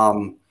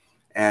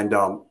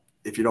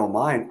 If you don't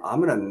mind,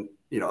 I'm going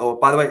to, oh,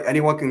 by the way,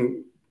 anyone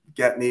can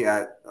get me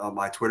at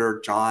my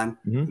Twitter, John,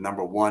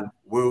 #1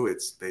 Woo.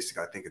 It's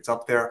basically, I think it's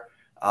up there.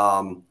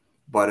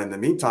 But in the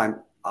meantime,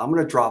 I'm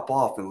going to drop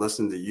off and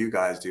listen to you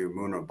guys do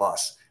Moon or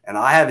Bust. And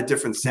I have a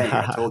different saying.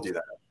 I told you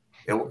that.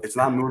 It's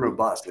not Moon or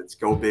Bust. It's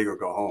go big or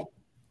go home.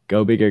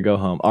 Go big or go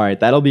home. All right,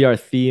 that'll be our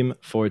theme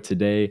for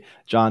today.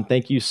 John,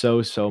 thank you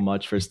so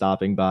much for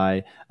stopping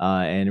by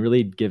and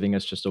really giving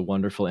us just a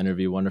wonderful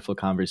interview, wonderful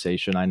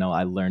conversation. I know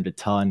I learned a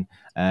ton,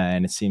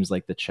 and it seems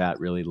like the chat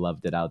really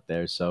loved it out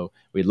there. So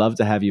we'd love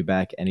to have you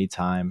back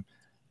anytime.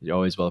 You're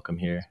always welcome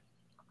here.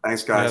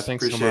 Thanks, guys. Yeah,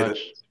 thanks Appreciate so much.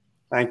 it.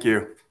 Thank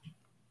you.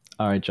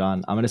 All right,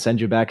 John, I'm going to send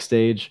you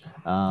backstage.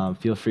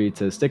 Feel free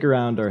to stick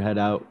around or head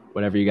out,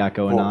 whatever you got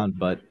going on,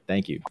 but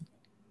thank you.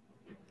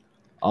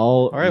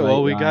 All right,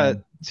 well, we Ryan.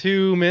 got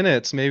 2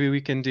 minutes. Maybe we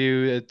can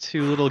do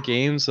 2 little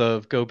games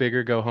of go big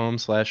or go home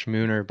 /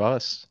 Moon or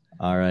Bust.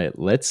 All right,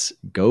 let's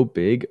go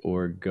big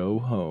or go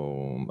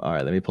home. All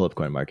right, let me pull up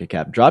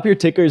CoinMarketCap. Drop your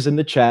tickers in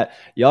the chat.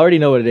 You already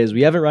know what it is.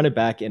 We haven't run it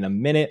back in a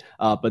minute,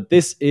 but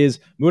this is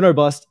Moon or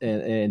Bust,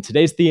 and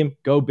today's theme,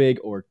 go big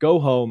or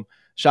go home.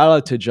 Shout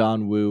out to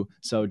John Woo.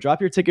 So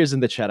drop your tickers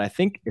in the chat. I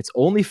think it's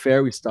only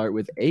fair we start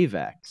with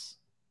AVAX.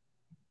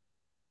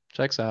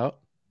 Checks out.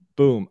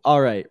 Boom.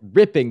 All right.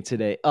 Ripping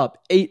today,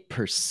 up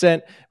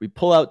 8%. We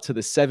pull out to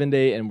the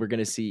 7-day and we're going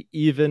to see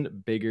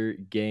even bigger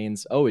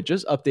gains. Oh, it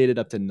just updated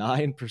up to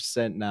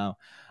 9% now.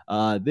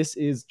 This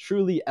is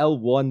truly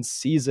L1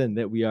 season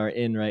that we are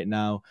in right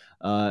now.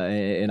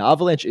 And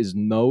Avalanche is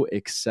no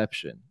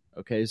exception.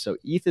 Okay. So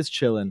ETH is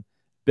chilling.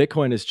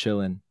 Bitcoin is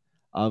chilling.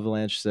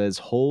 Avalanche says,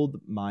 hold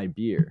my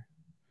beer.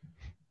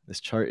 This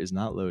chart is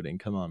not loading.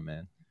 Come on,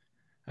 man.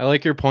 I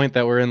like your point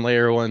that we're in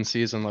layer 1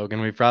 season,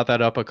 Logan. We've brought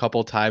that up a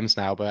couple times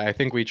now, but I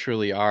think we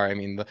truly are. I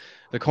mean,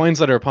 the coins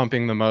that are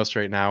pumping the most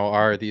right now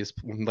are these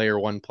layer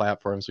 1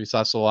 platforms. We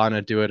saw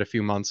Solana do it a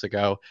few months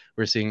ago.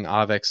 We're seeing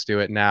AVAX do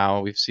it now.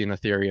 We've seen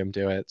Ethereum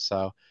do it.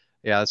 So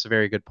yeah, that's a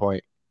very good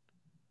point.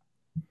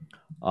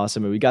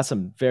 Awesome. And we got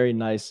some very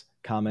nice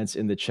comments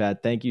in the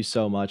chat. Thank you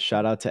so much.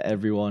 Shout out to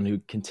everyone who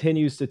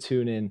continues to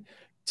tune in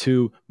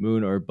to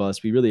Moon or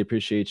Bust. We really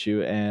appreciate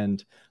you.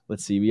 And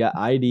let's see, we got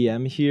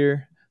IDM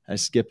here. I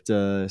skipped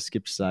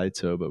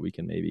Saito, but we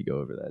can maybe go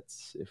over that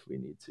if we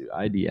need to.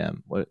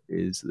 IDM, what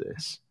is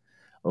this?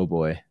 Oh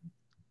boy.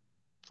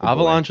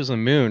 Avalanche is a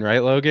moon,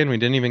 right, Logan? We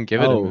didn't even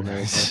give it a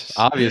moon.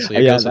 Obviously,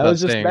 it goes that without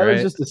was just saying, that right?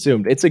 was just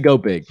assumed. It's a go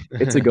big.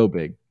 It's a go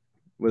big,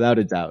 without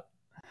a doubt.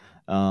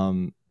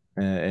 And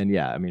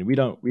yeah, I mean, we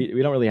don't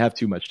really have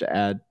too much to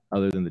add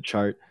other than the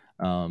chart.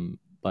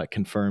 But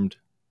confirmed,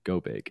 go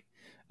big.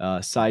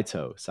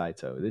 Saito.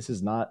 This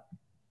is not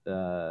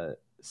Saitama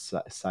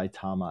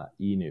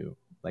Inu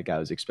like I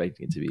was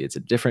expecting it to be. It's a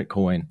different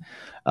coin.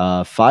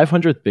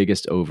 500th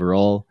biggest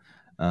overall.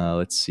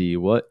 Let's see.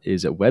 What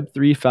is a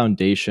Web3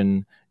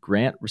 Foundation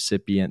grant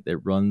recipient that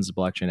runs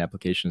blockchain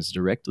applications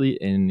directly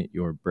in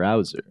your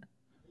browser?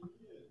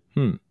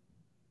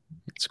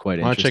 It's quite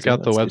interesting. Want to check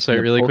out the Let's get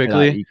website really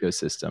quickly?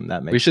 Ecosystem.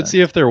 That makes We should sense.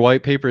 see if their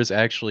white paper is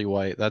actually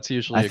white. That's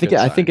usually I a think good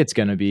I sign. think it's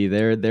gonna be.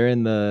 They're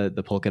in the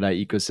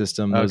Polkadot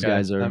ecosystem. Those Okay,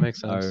 guys are that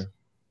makes sense. are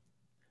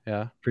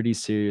Yeah. pretty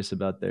serious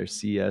about their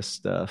CS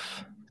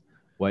stuff.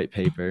 White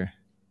paper.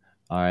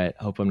 All right.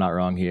 Hope I'm not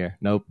wrong here.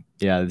 Nope.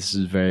 Yeah, this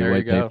is very There you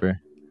white go.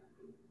 paper.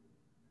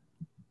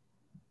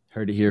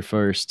 Heard it here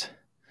first.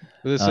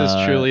 This is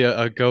truly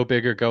a go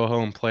big or go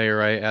home play,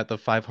 right? At the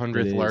It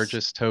 500th is.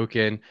 largest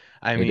token.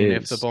 I It mean,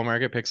 if the is. bull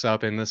market picks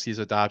up and this sees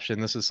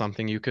adoption, this is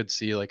something you could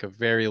see like a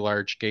very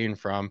large gain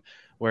from.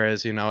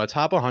 Whereas, a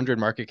top 100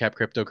 market cap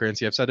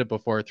cryptocurrency, I've said it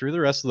before, through the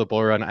rest of the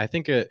bull run, I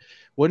think it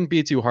wouldn't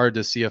be too hard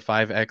to see a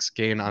 5x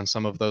gain on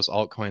some of those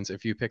altcoins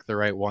if you pick the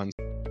right ones.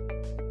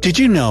 Did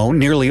you know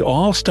nearly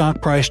all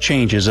stock price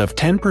changes of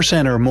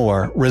 10% or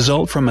more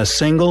result from a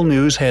single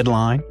news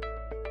headline?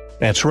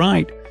 That's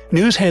right.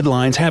 News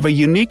headlines have a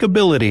unique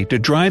ability to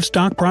drive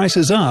stock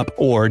prices up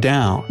or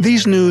down.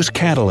 These news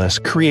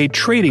catalysts create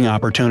trading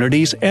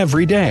opportunities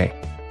every day.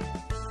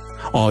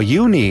 All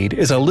you need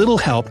is a little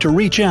help to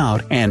reach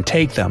out and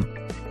take them.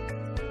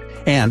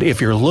 And if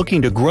you're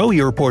looking to grow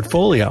your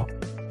portfolio,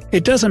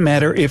 it doesn't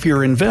matter if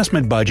your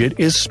investment budget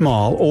is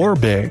small or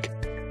big.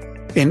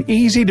 An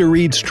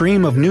easy-to-read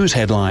stream of news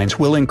headlines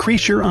will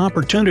increase your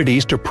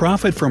opportunities to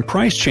profit from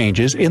price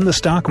changes in the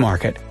stock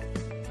market,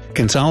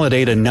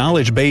 consolidate a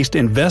knowledge-based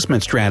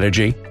investment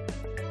strategy,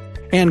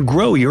 and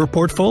grow your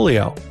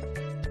portfolio.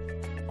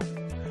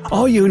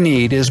 All you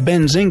need is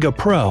Benzinga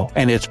Pro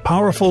and its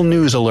powerful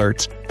news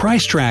alerts,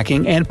 price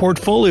tracking, and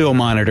portfolio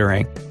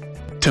monitoring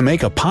to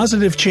make a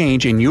positive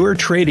change in your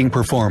trading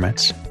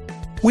performance.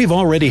 We've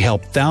already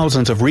helped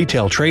thousands of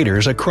retail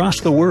traders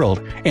across the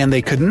world, and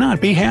they could not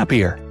be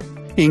happier.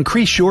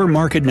 Increase your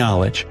market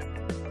knowledge,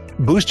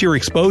 boost your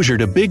exposure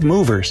to big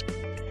movers,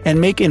 and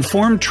make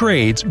informed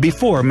trades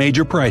before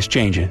major price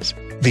changes.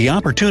 The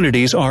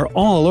opportunities are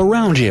all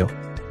around you.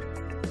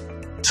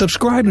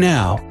 Subscribe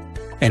now,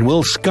 and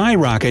we'll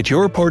skyrocket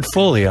your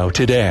portfolio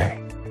today.